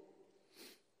enabled,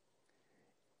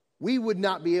 we would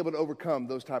not be able to overcome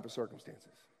those type of circumstances.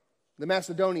 The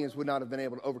Macedonians would not have been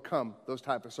able to overcome those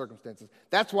type of circumstances.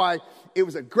 That's why it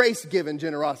was a grace-given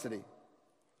generosity.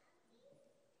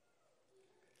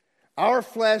 Our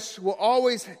flesh will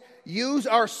always use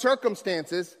our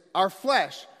circumstances, our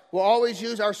flesh will always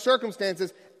use our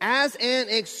circumstances as an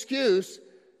excuse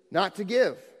not to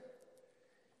give.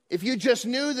 If you just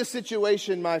knew the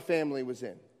situation my family was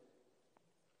in.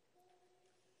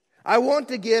 I want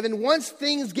to give, and once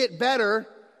things get better,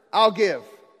 I'll give.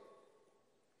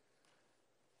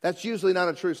 That's usually not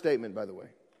a true statement, by the way.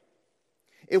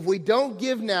 If we don't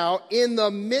give now, in the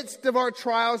midst of our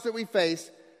trials that we face,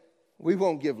 we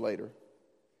won't give later.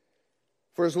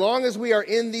 For as long as we are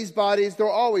in these bodies, there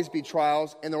will always be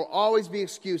trials, and there will always be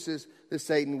excuses that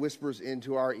Satan whispers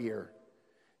into our ear.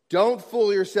 Don't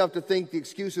fool yourself to think the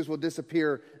excuses will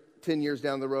disappear 10 years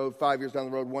down the road, 5 years down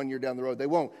the road, 1 year down the road. They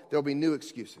won't. There will be new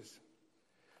excuses.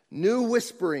 New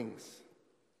whisperings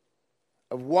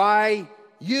of why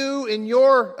you in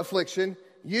your affliction,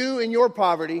 you in your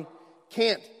poverty,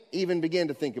 can't even begin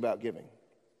to think about giving.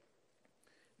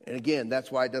 And again, that's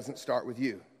why it doesn't start with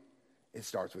you. It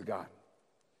starts with God.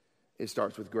 It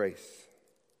starts with grace.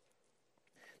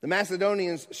 The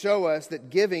Macedonians show us that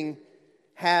giving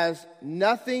has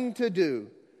nothing to do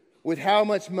with how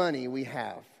much money we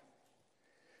have.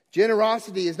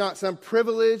 Generosity is not some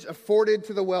privilege afforded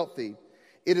to the wealthy.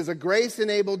 It is a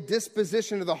grace-enabled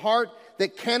disposition of the heart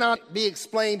that cannot be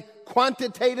explained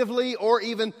quantitatively or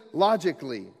even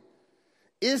logically.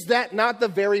 Is that not the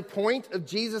very point of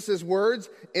Jesus' words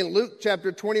in Luke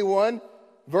chapter 21,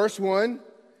 verse 1?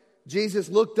 Jesus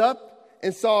looked up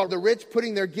and saw the rich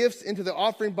putting their gifts into the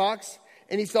offering box,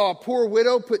 and he saw a poor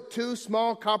widow put 2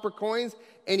 small copper coins,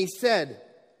 and he said,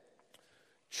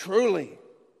 "Truly,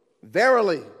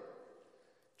 verily,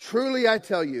 truly I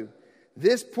tell you,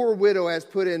 this poor widow has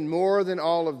put in more than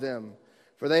all of them,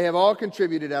 for they have all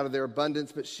contributed out of their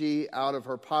abundance, but she, out of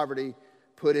her poverty,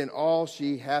 put in all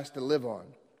she has to live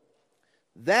on."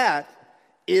 That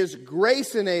is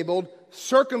grace-enabled,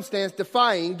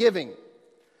 circumstance-defying giving.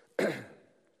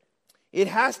 It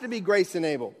has to be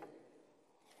grace-enabled.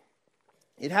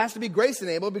 It has to be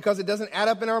grace-enabled because it doesn't add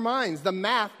up in our minds. The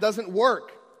math doesn't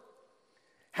work.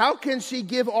 How can she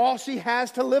give all she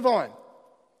has to live on?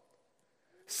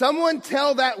 Someone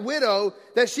tell that widow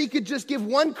that she could just give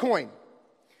 1 coin.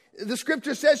 The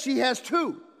scripture says she has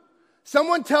 2.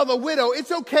 Someone tell the widow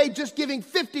it's okay just giving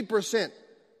 50%.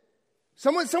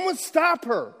 Someone stop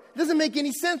her. It doesn't make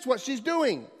any sense what she's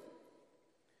doing.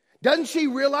 Doesn't she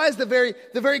realize the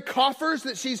very coffers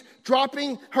that she's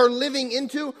dropping her living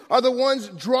into are the ones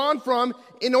drawn from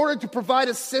in order to provide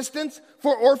assistance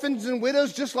for orphans and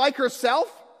widows just like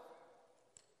herself?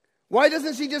 Why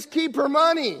doesn't she just keep her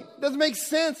money? It doesn't make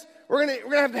sense. We're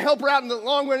gonna have to help her out in the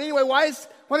long run anyway. Why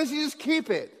doesn't she just keep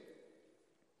it?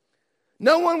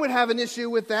 No one would have an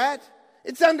issue with that.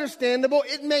 It's understandable.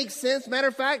 It makes sense. Matter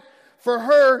of fact, for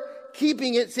her,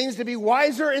 keeping it seems to be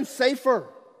wiser and safer.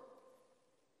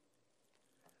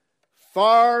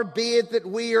 Far be it that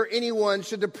we or anyone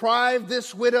should deprive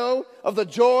this widow of the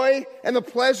joy and the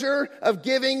pleasure of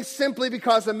giving simply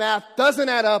because the math doesn't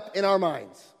add up in our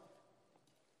minds.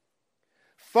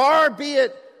 Far be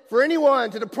it for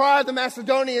anyone to deprive the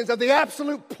Macedonians of the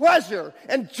absolute pleasure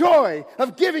and joy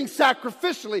of giving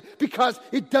sacrificially because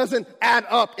it doesn't add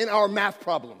up in our math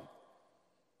problem.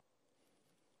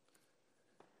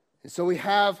 And so we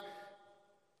have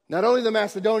not only the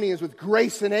Macedonians with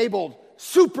grace-enabled,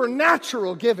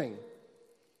 supernatural giving,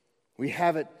 we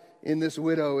have it in this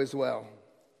widow as well.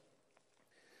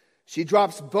 She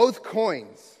drops both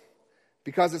coins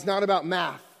because it's not about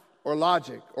math or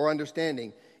logic or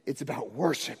understanding. It's about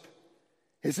worship.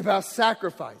 It's about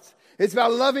sacrifice. It's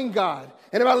about loving God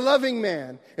and about loving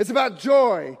man. It's about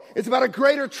joy. It's about a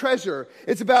greater treasure.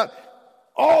 It's about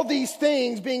all these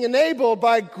things being enabled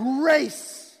by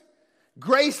grace.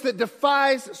 Grace that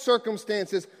defies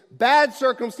circumstances, bad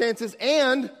circumstances,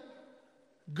 and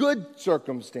good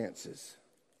circumstances.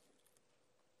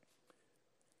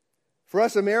 For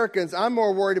us Americans, I'm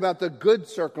more worried about the good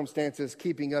circumstances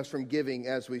keeping us from giving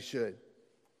as we should.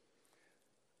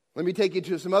 Let me take you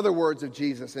to some other words of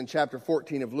Jesus in chapter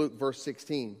 14 of Luke, verse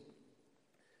 16.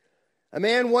 A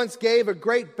man once gave a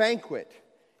great banquet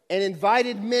and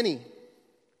invited many.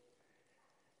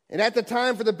 And at the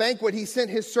time for the banquet, he sent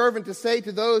his servant to say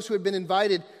to those who had been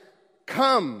invited,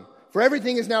 "Come, for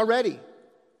everything is now ready."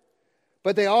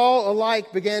 But they all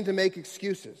alike began to make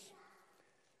excuses.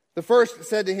 The first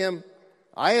said to him,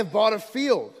 "I have bought a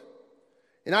field,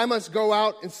 and I must go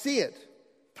out and see it.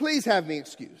 Please have me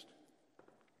excused."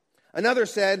 Another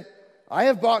said, "I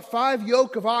have bought 5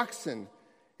 yoke of oxen,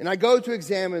 and I go to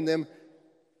examine them.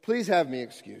 Please have me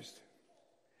excused."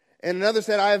 And another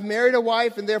said, "I have married a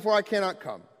wife, and therefore I cannot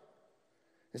come."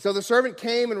 And so the servant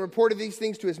came and reported these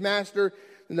things to his master.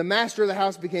 Then the master of the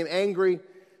house became angry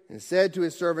and said to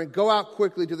his servant, "Go out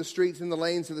quickly to the streets and the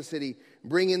lanes of the city.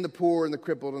 Bring in the poor and the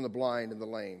crippled and the blind and the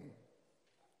lame."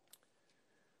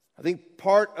 I think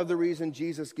part of the reason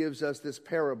Jesus gives us this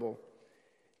parable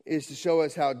is to show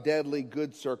us how deadly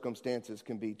good circumstances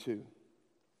can be too.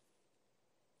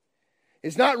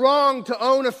 It's not wrong to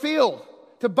own a field,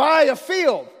 to buy a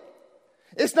field.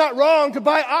 It's not wrong to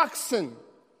buy oxen.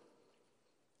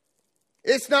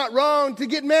 It's not wrong to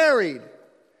get married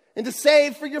and to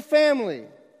save for your family.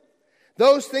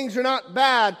 Those things are not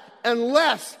bad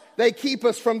unless they keep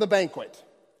us from the banquet.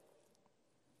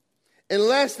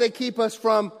 Unless they keep us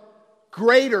from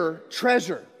greater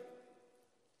treasure.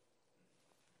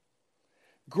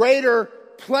 Greater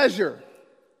pleasure.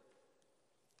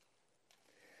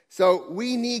 So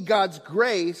we need God's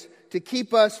grace to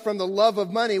keep us from the love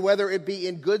of money, whether it be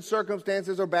in good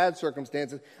circumstances or bad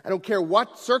circumstances. I don't care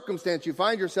what circumstance you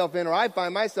find yourself in or I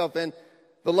find myself in,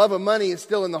 the love of money is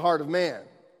still in the heart of man.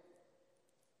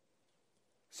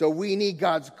 So we need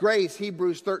God's grace.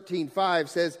 Hebrews 13:5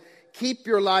 says, keep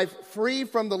your life free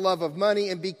from the love of money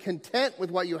and be content with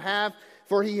what you have.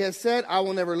 For he has said, I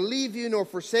will never leave you nor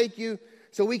forsake you.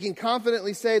 So we can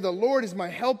confidently say, the Lord is my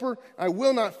helper. I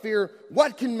will not fear.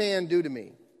 What can man do to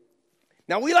me?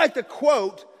 Now we like to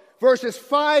quote verses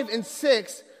 5 and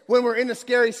 6 when we're in a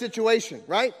scary situation,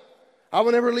 right? I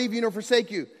will never leave you nor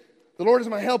forsake you. The Lord is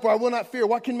my helper. I will not fear.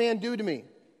 What can man do to me?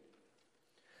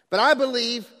 But I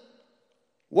believe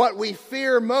what we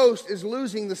fear most is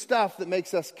losing the stuff that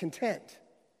makes us content.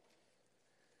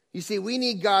 You see, we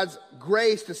need God's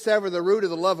grace to sever the root of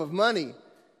the love of money.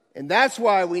 And that's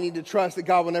why we need to trust that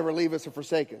God will never leave us or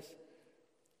forsake us.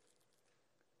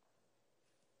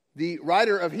 The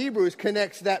writer of Hebrews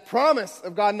connects that promise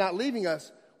of God not leaving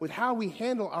us with how we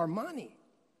handle our money.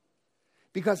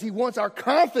 Because he wants our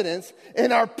confidence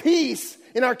and our peace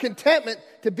and our contentment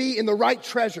to be in the right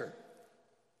treasure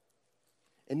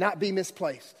and not be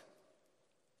misplaced.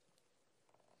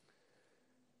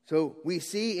 So we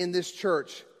see in this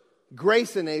church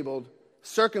grace-enabled,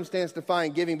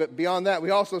 circumstance-defying giving, but beyond that, we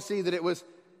also see that it was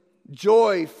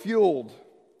joy-fueled.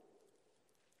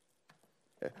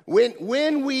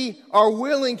 When we are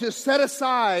willing to set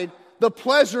aside the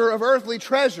pleasure of earthly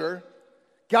treasure,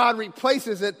 God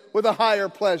replaces it with a higher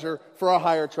pleasure for a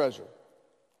higher treasure.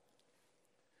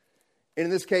 And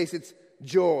in this case, it's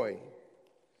joy.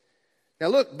 Now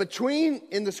look,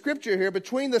 in the scripture here,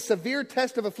 between the severe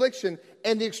test of affliction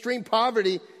and the extreme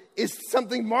poverty is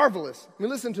something marvelous. I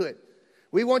mean, listen to it.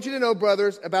 We want you to know,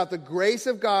 brothers, about the grace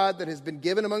of God that has been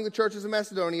given among the churches of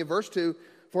Macedonia. Verse 2,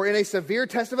 for in a severe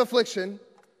test of affliction,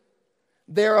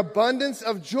 their abundance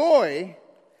of joy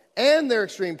and their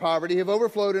extreme poverty have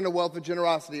overflowed in a wealth of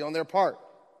generosity on their part.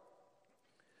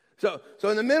 So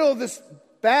in the middle of this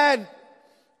bad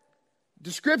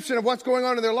description of what's going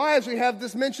on in their lives, we have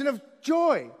this mention of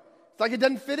joy. It's like it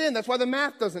doesn't fit in. That's why the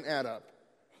math doesn't add up.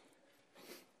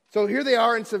 So here they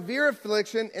are in severe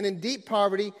affliction and in deep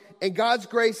poverty, and God's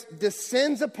grace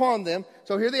descends upon them.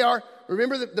 So here they are.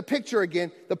 Remember the picture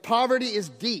again. The poverty is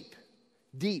deep,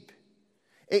 deep.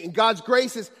 And God's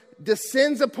grace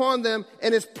descends upon them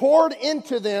and is poured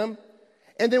into them.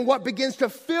 And then what begins to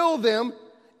fill them,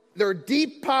 their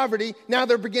deep poverty, now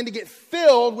they're beginning to get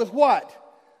filled with what?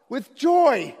 With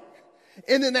joy.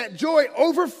 And then that joy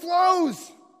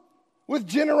overflows with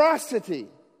generosity.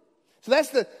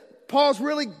 So Paul's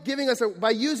really giving us,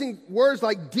 by using words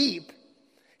like deep,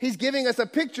 he's giving us a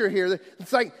picture here.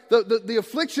 It's like the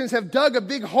afflictions have dug a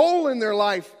big hole in their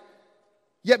life.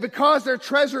 Yet because their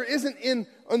treasure isn't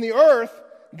on the earth,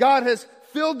 God has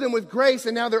filled them with grace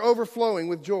and now they're overflowing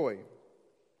with joy.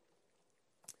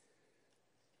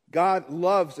 God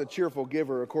loves a cheerful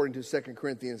giver according to 2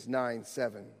 Corinthians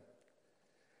 9:7.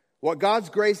 What God's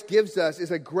grace gives us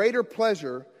is a greater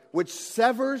pleasure which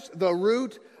severs the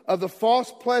root of the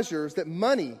false pleasures that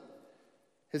money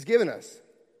has given us.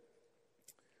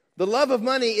 The love of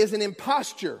money is an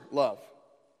imposture love.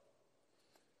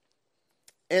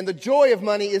 And the joy of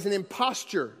money is an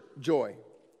imposture joy.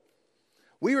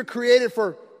 We were created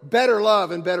for better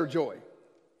love and better joy.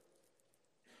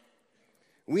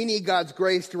 We need God's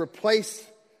grace to replace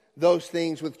those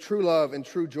things with true love and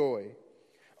true joy.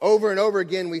 Over and over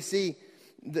again, we see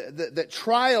that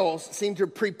trials seem to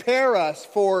prepare us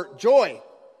for joy.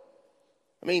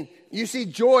 I mean, you see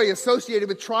joy associated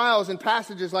with trials in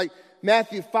passages like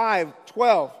Matthew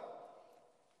 5:12,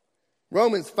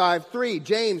 Romans 5:3,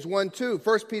 James 1:2,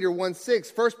 1 Peter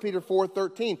 1:6, 1 Peter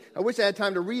 4:13. I wish I had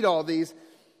time to read all these.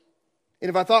 And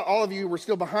if I thought all of you were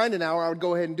still behind an hour, I would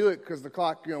go ahead and do it because the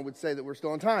clock, would say that we're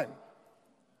still on time.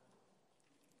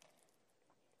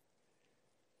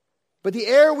 But the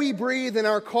air we breathe in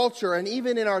our culture and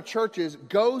even in our churches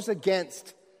goes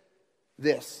against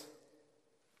this.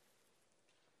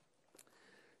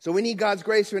 So we need God's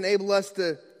grace to enable us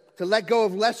to let go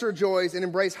of lesser joys and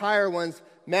embrace higher ones.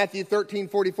 Matthew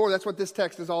 13:44, that's what this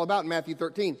text is all about in Matthew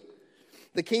 13.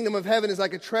 The kingdom of heaven is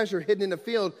like a treasure hidden in a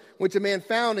field, which a man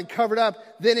found and covered up.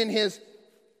 Then in his,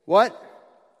 what?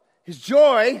 His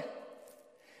joy,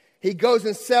 he goes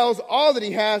and sells all that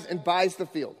he has and buys the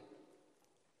field.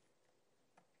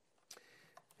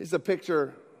 This is a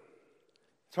picture.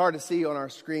 It's hard to see on our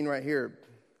screen right here.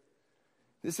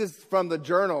 This is from the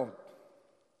journal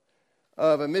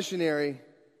of a missionary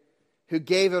who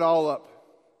gave it all up,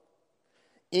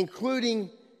 including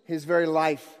his very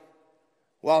life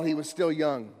while he was still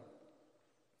young.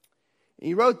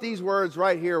 He wrote these words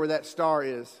right here where that star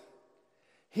is.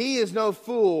 He is no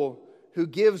fool who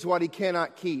gives what he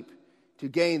cannot keep to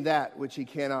gain that which he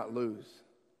cannot lose.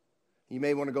 You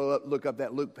may want to go look up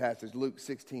that Luke passage, Luke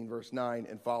 16, verse 9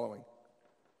 and following.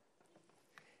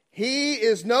 He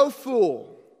is no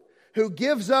fool who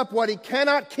gives up what he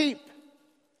cannot keep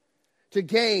to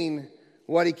gain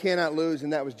what he cannot lose.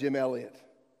 And that was Jim Elliot,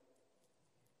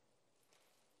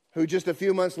 who just a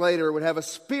few months later would have a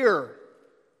spear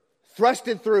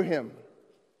thrusted through him.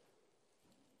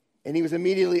 And he was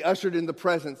immediately ushered in the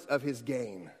presence of his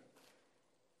gain.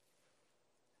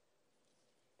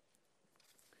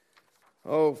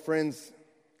 Oh, friends,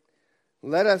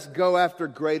 let us go after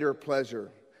greater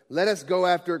pleasure. Let us go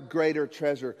after greater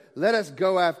treasure. Let us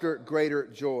go after greater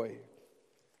joy.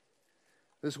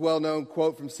 This well-known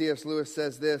quote from C.S. Lewis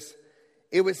says this: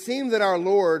 "It would seem that our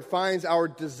Lord finds our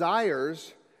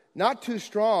desires not too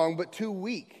strong, but too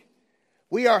weak.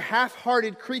 We are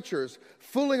half-hearted creatures,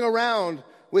 fooling around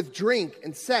with drink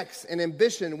and sex and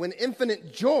ambition when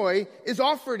infinite joy is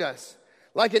offered us.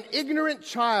 Like an ignorant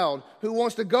child who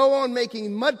wants to go on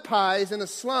making mud pies in a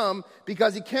slum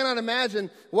because he cannot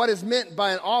imagine what is meant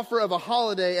by an offer of a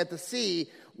holiday at the sea,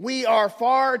 we are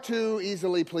far too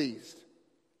easily pleased.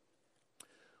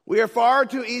 We are far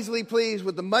too easily pleased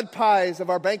with the mud pies of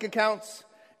our bank accounts,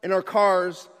 in our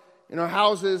cars, in our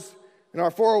houses, in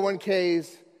our 401ks,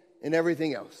 and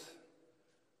everything else.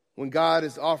 When God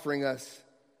is offering us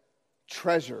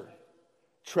treasure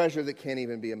that can't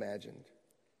even be imagined.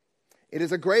 It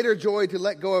is a greater joy to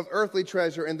let go of earthly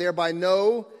treasure and thereby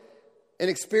know and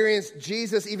experience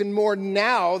Jesus even more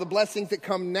now, the blessings that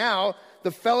come now,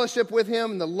 the fellowship with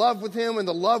him and the love with him and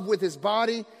the love with his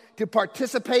body, to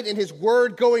participate in his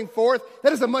word going forth.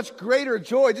 That is a much greater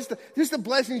joy. Just the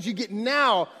blessings you get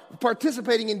now,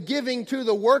 participating and giving to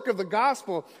the work of the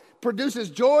gospel, produces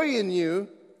joy in you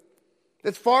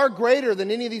that's far greater than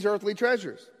any of these earthly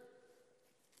treasures.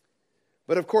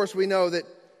 But of course we know that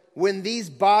when these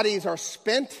bodies are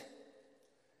spent,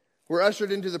 we're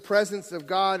ushered into the presence of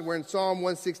God, where in Psalm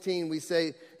 116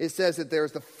 it says that there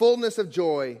is the fullness of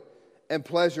joy and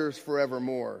pleasures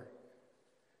forevermore.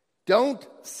 Don't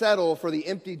settle for the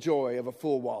empty joy of a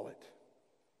full wallet.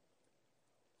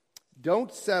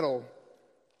 Don't settle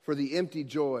for the empty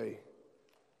joy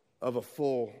of a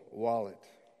full wallet.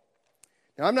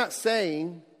 Now, I'm not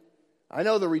saying, I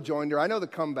know the rejoinder, I know the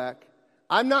comeback.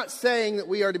 I'm not saying that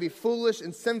we are to be foolish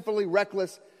and sinfully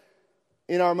reckless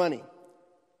in our money.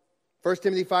 1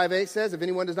 Timothy 5:8 says, if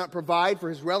anyone does not provide for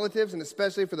his relatives and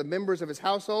especially for the members of his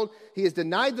household, he has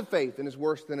denied the faith and is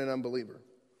worse than an unbeliever.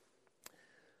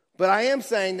 But I am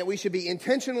saying that we should be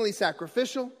intentionally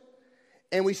sacrificial,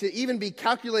 and we should even be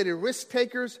calculated risk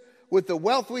takers with the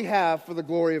wealth we have for the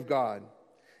glory of God.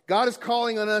 God is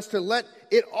calling on us to let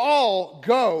it all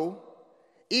go,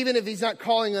 even if he's not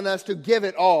calling on us to give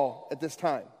it all at this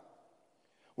time.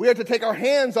 We are to take our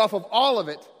hands off of all of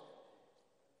it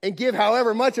and give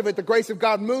however much of it the grace of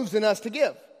God moves in us to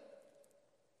give.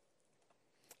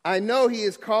 I know he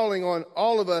is calling on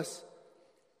all of us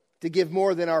to give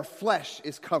more than our flesh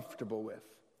is comfortable with.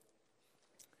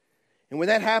 And when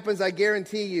that happens, I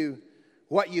guarantee you,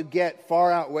 what you get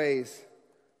far outweighs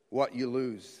what you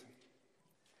lose.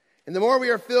 And the more we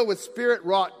are filled with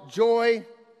Spirit-wrought joy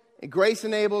and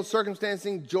grace-enabled,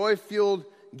 circumstancing, joy-fueled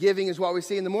giving is what we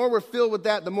see. And the more we're filled with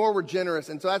that, the more we're generous.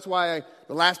 And so that's why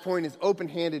the last point is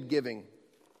open-handed giving.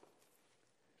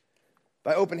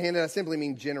 By open-handed, I simply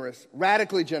mean generous,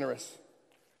 radically generous.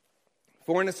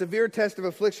 For in a severe test of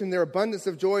affliction, their abundance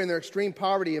of joy and their extreme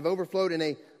poverty have overflowed in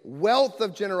a wealth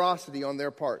of generosity on their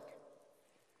part.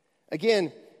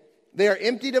 Again, they are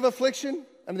emptied of affliction.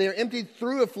 They are emptied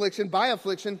through affliction, by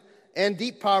affliction, and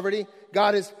deep poverty.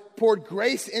 God has poured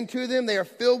grace into them. They are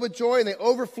filled with joy, and they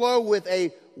overflow with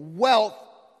a wealth,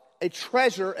 a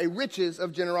treasure, a riches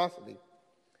of generosity.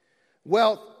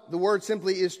 Wealth, the word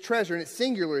simply is treasure, and it's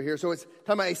singular here, so it's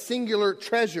talking about a singular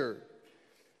treasure.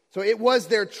 So it was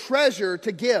their treasure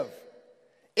to give.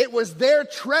 It was their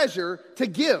treasure to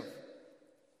give.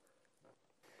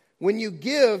 When you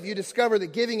give, you discover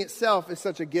that giving itself is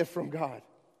such a gift from God.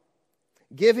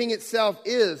 Giving itself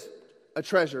is a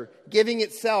treasure. Giving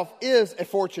itself is a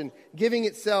fortune. Giving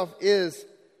itself is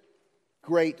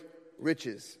great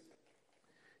riches.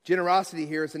 Generosity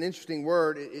here is an interesting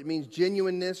word. It means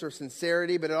genuineness or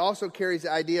sincerity, but it also carries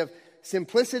the idea of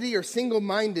simplicity or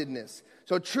single-mindedness.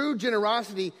 So true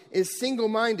generosity is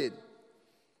single-minded,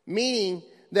 meaning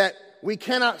that we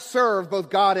cannot serve both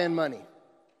God and money.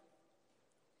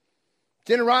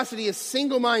 Generosity is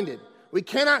single-minded. We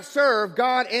cannot serve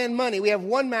God and money. We have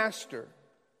one master.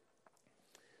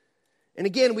 And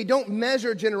again, we don't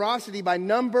measure generosity by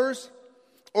numbers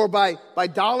or by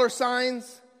dollar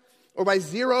signs or by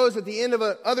zeros at the end of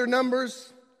other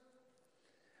numbers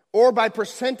or by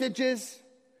percentages.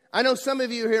 I know some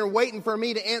of you here are waiting for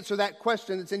me to answer that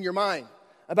question that's in your mind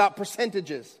about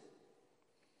percentages.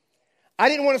 I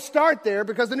didn't want to start there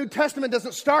because the New Testament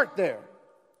doesn't start there.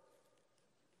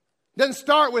 It doesn't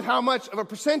start with how much of a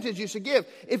percentage you should give.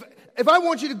 If I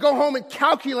want you to go home and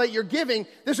calculate your giving,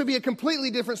 this would be a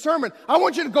completely different sermon. I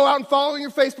want you to go out and fall on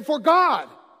your face before God.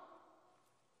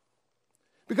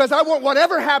 Because I want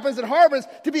whatever happens at Harbin's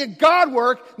to be a God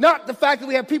work, not the fact that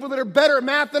we have people that are better at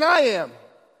math than I am.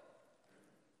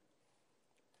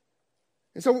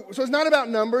 And so it's not about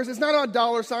numbers. It's not about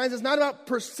dollar signs. It's not about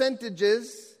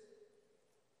percentages.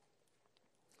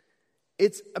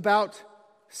 It's about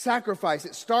sacrifice.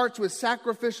 It starts with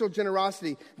sacrificial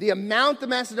generosity. The amount the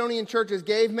Macedonian churches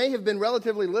gave may have been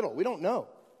relatively little. We don't know.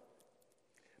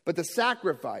 But the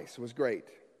sacrifice was great.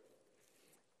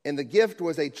 And the gift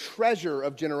was a treasure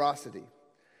of generosity,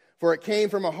 for it came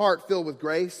from a heart filled with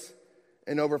grace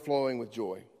and overflowing with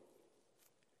joy.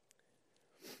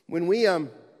 When we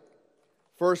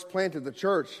first planted the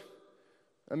church,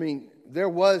 there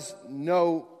was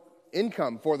no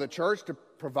income for the church to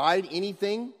provide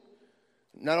anything,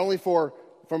 not only for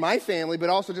my family,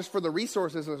 but also just for the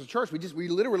resources of the church. We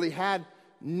literally had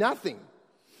nothing.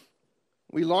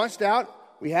 We launched out.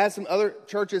 We had some other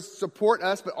churches support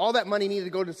us, but all that money needed to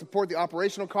go to support the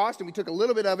operational cost, and we took a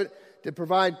little bit of it to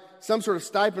provide some sort of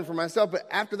stipend for myself. But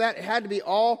after that, it had to be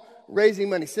all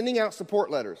raising money, sending out support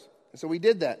letters. And so we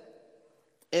did that.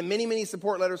 And many, many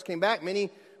support letters came back. Many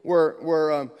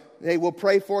were hey, we'll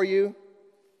pray for you.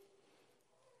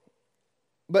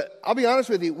 But I'll be honest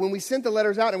with you, when we sent the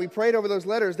letters out and we prayed over those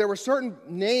letters, there were certain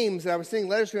names that I was sending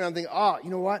letters to, and I'm thinking,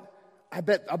 you know what? I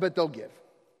bet they'll give.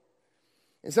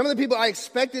 And some of the people I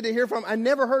expected to hear from, I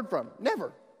never heard from.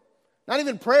 Never. Not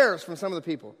even prayers from some of the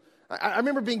people. I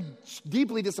remember being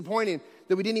deeply disappointed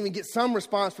that we didn't even get some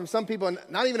response from some people, and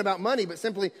not even about money, but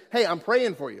simply, hey, I'm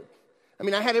praying for you.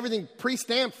 I had everything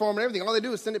pre-stamped for them and everything. All they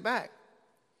do is send it back.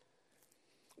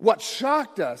 What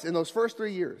shocked us in those first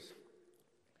 3 years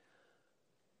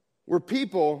were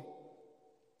people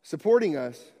supporting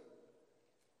us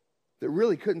that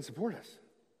really couldn't support us.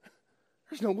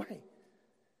 There's no way.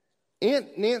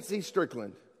 Aunt Nancy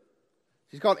Strickland.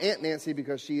 She's called Aunt Nancy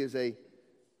because she was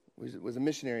a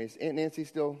missionary. Is Aunt Nancy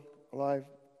still alive,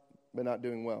 but not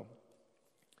doing well?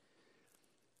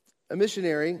 A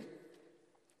missionary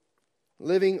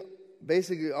living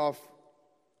basically off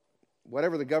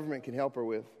whatever the government can help her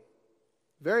with.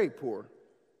 Very poor.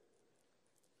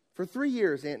 For 3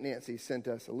 years, Aunt Nancy sent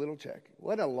us a little check.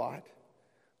 What a lot.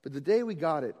 But the day we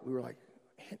got it, we were like,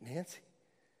 Aunt Nancy?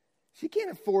 She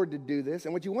can't afford to do this.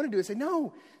 And what you want to do is say,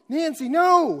 no, Nancy,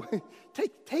 no.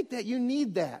 Take that. You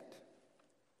need that.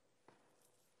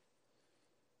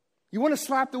 You want to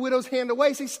slap the widow's hand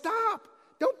away. Say, stop.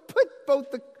 Don't put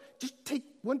just take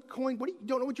one coin. You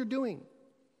don't know what you're doing.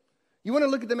 You want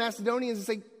to look at the Macedonians and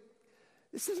say,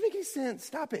 this doesn't make any sense.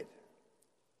 Stop it.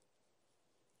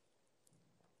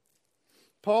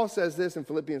 Paul says this in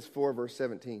Philippians 4, verse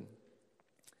 17.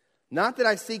 Not that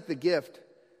I seek the gift,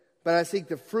 but I seek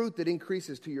the fruit that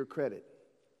increases to your credit.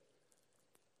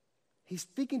 He's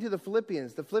speaking to the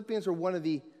Philippians. The Philippians were one of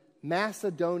the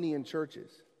Macedonian churches.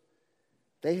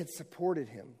 They had supported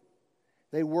him.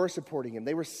 They were supporting him.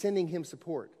 They were sending him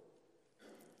support.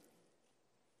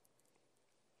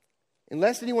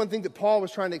 Unless anyone think that Paul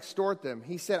was trying to extort them,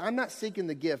 he said, I'm not seeking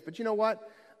the gift, but you know what?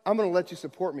 I'm going to let you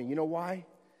support me. You know why?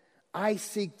 I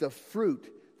seek the fruit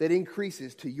that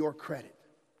increases to your credit.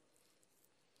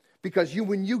 Because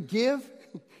when you give,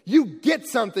 you get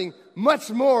something much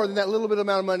more than that little bit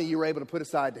amount of money you were able to put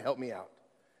aside to help me out.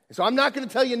 And so I'm not going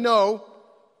to tell you no.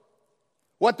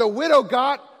 What the widow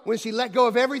got when she let go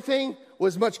of everything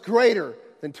was much greater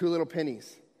than 2 little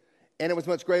pennies. And it was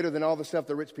much greater than all the stuff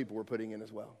the rich people were putting in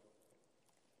as well.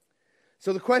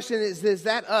 So the question is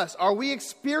that us? Are we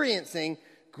experiencing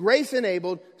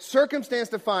grace-enabled,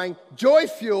 circumstance-defying,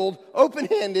 joy-fueled,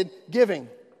 open-handed giving?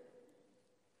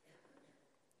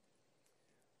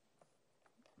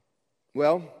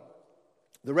 Well,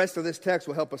 The rest of this text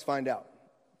will help us find out.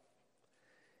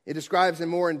 It describes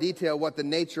in detail what the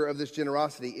nature of this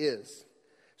generosity is.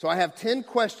 So I have 10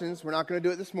 questions. We're not going to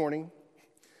do it this morning.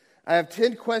 I have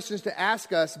 10 questions to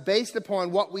ask us based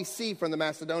upon what we see from the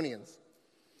Macedonians.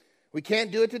 We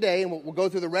can't do it today, and we'll go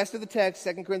through the rest of the text,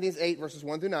 2 Corinthians 8, verses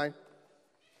 1 through 9.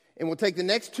 And we'll take the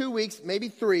next 2 weeks, maybe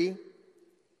 3,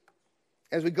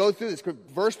 as we go through this.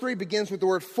 Verse 3 begins with the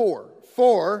word for.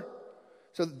 For,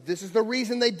 so this is the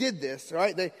reason they did this,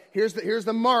 right? Here's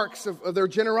the marks of their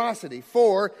generosity.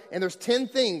 For, and there's 10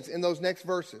 things in those next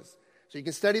verses. So you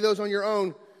can study those on your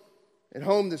own at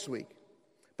home this week.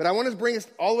 But I want to bring us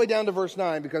all the way down to verse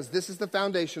 9 because this is the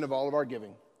foundation of all of our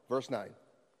giving. Verse 9.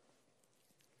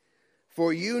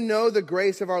 For you know the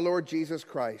grace of our Lord Jesus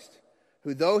Christ,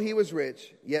 who though he was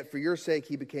rich, yet for your sake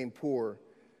he became poor,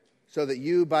 so that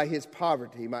you by his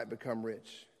poverty might become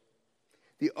rich.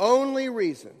 The only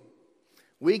reason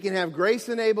we can have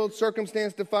grace-enabled,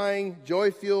 circumstance-defying,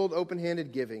 joy-fueled,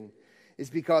 open-handed giving is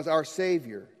because our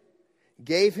Savior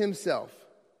gave himself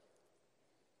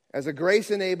as a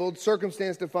grace-enabled,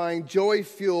 circumstance-defying,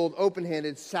 joy-fueled,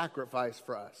 open-handed sacrifice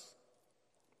for us.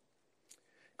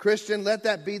 Christian, let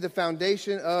that be the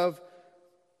foundation of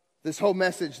this whole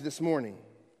message this morning.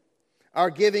 Our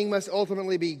giving must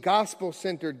ultimately be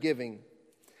gospel-centered giving.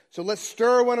 So let's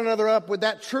stir one another up with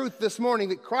that truth this morning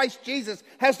that Christ Jesus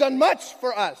has done much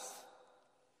for us.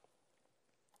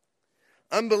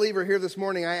 Unbeliever, here this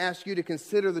morning, I ask you to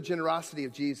consider the generosity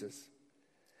of Jesus.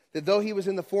 That though he was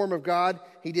in the form of God,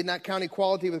 he did not count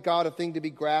equality with God a thing to be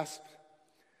grasped,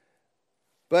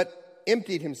 but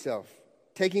emptied himself,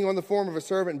 taking on the form of a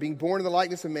servant and being born in the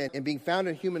likeness of man and being found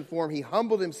in human form, he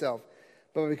humbled himself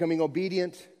by becoming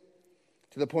obedient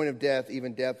to the point of death,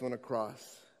 even death on a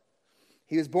cross.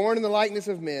 He was born in the likeness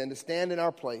of men to stand in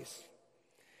our place.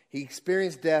 He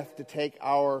experienced death to take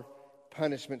our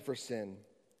punishment for sin.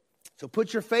 So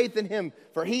put your faith in him,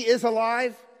 for he is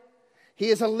alive. He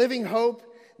is a living hope.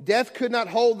 Death could not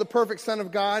hold the perfect Son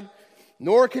of God,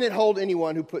 nor can it hold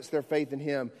anyone who puts their faith in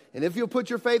him. And if you'll put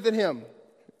your faith in him,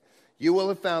 you will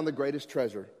have found the greatest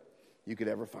treasure you could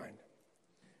ever find.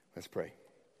 Let's pray.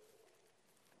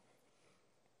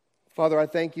 Father, I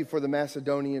thank you for the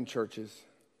Macedonian churches,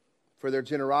 for their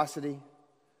generosity,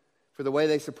 for the way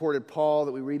they supported Paul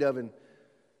that we read of in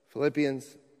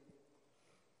Philippians,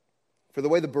 for the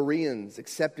way the Bereans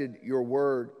accepted your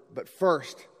word, but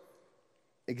first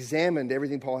examined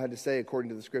everything Paul had to say according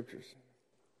to the Scriptures.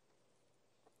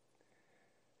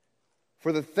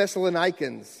 For the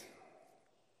Thessalonians,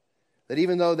 that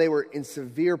even though they were in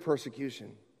severe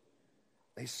persecution,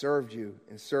 they served you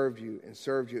and served you and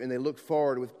served you, and they looked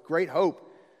forward with great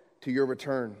hope to your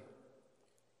return.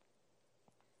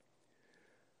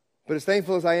 But as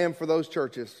thankful as I am for those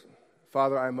churches,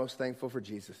 Father, I am most thankful for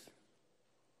Jesus.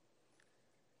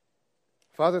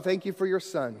 Father, thank you for your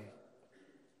Son,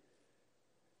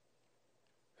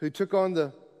 who took on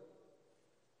the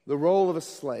role of a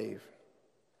slave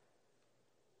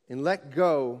and let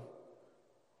go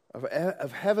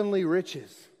of heavenly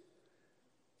riches,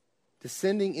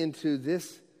 descending into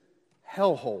this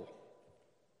hellhole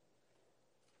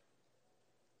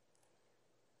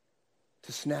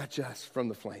to snatch us from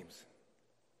the flames.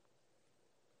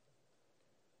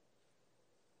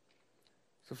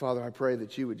 So, Father, I pray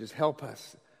that you would just help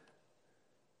us.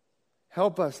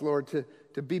 Help us, Lord,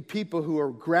 to be people who are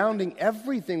grounding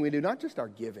everything we do, not just our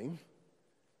giving.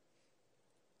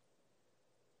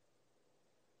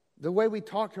 The way we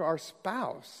talk to our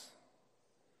spouse,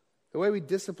 the way we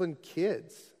discipline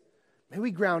kids. May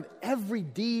we ground every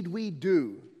deed we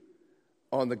do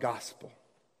on the gospel.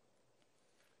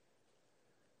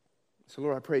 So,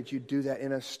 Lord, I pray that you do that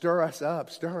in us. Stir us up,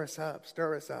 stir us up,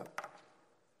 stir us up.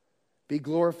 Be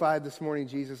glorified this morning,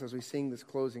 Jesus, as we sing this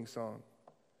closing song.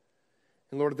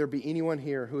 And Lord, if there be anyone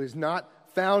here who has not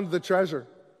found the treasure,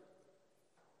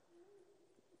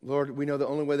 Lord, we know the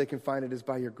only way they can find it is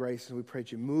by your grace, and we pray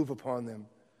that you move upon them.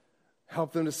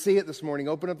 Help them to see it this morning.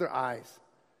 Open up their eyes.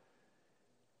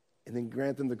 And then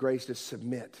grant them the grace to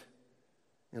submit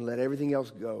and let everything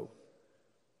else go.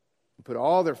 And put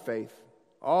all their faith,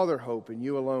 all their hope in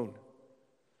you alone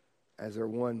as their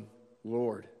one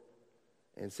Lord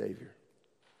and Savior.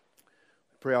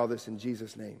 I pray all this in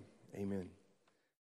Jesus' name. Amen.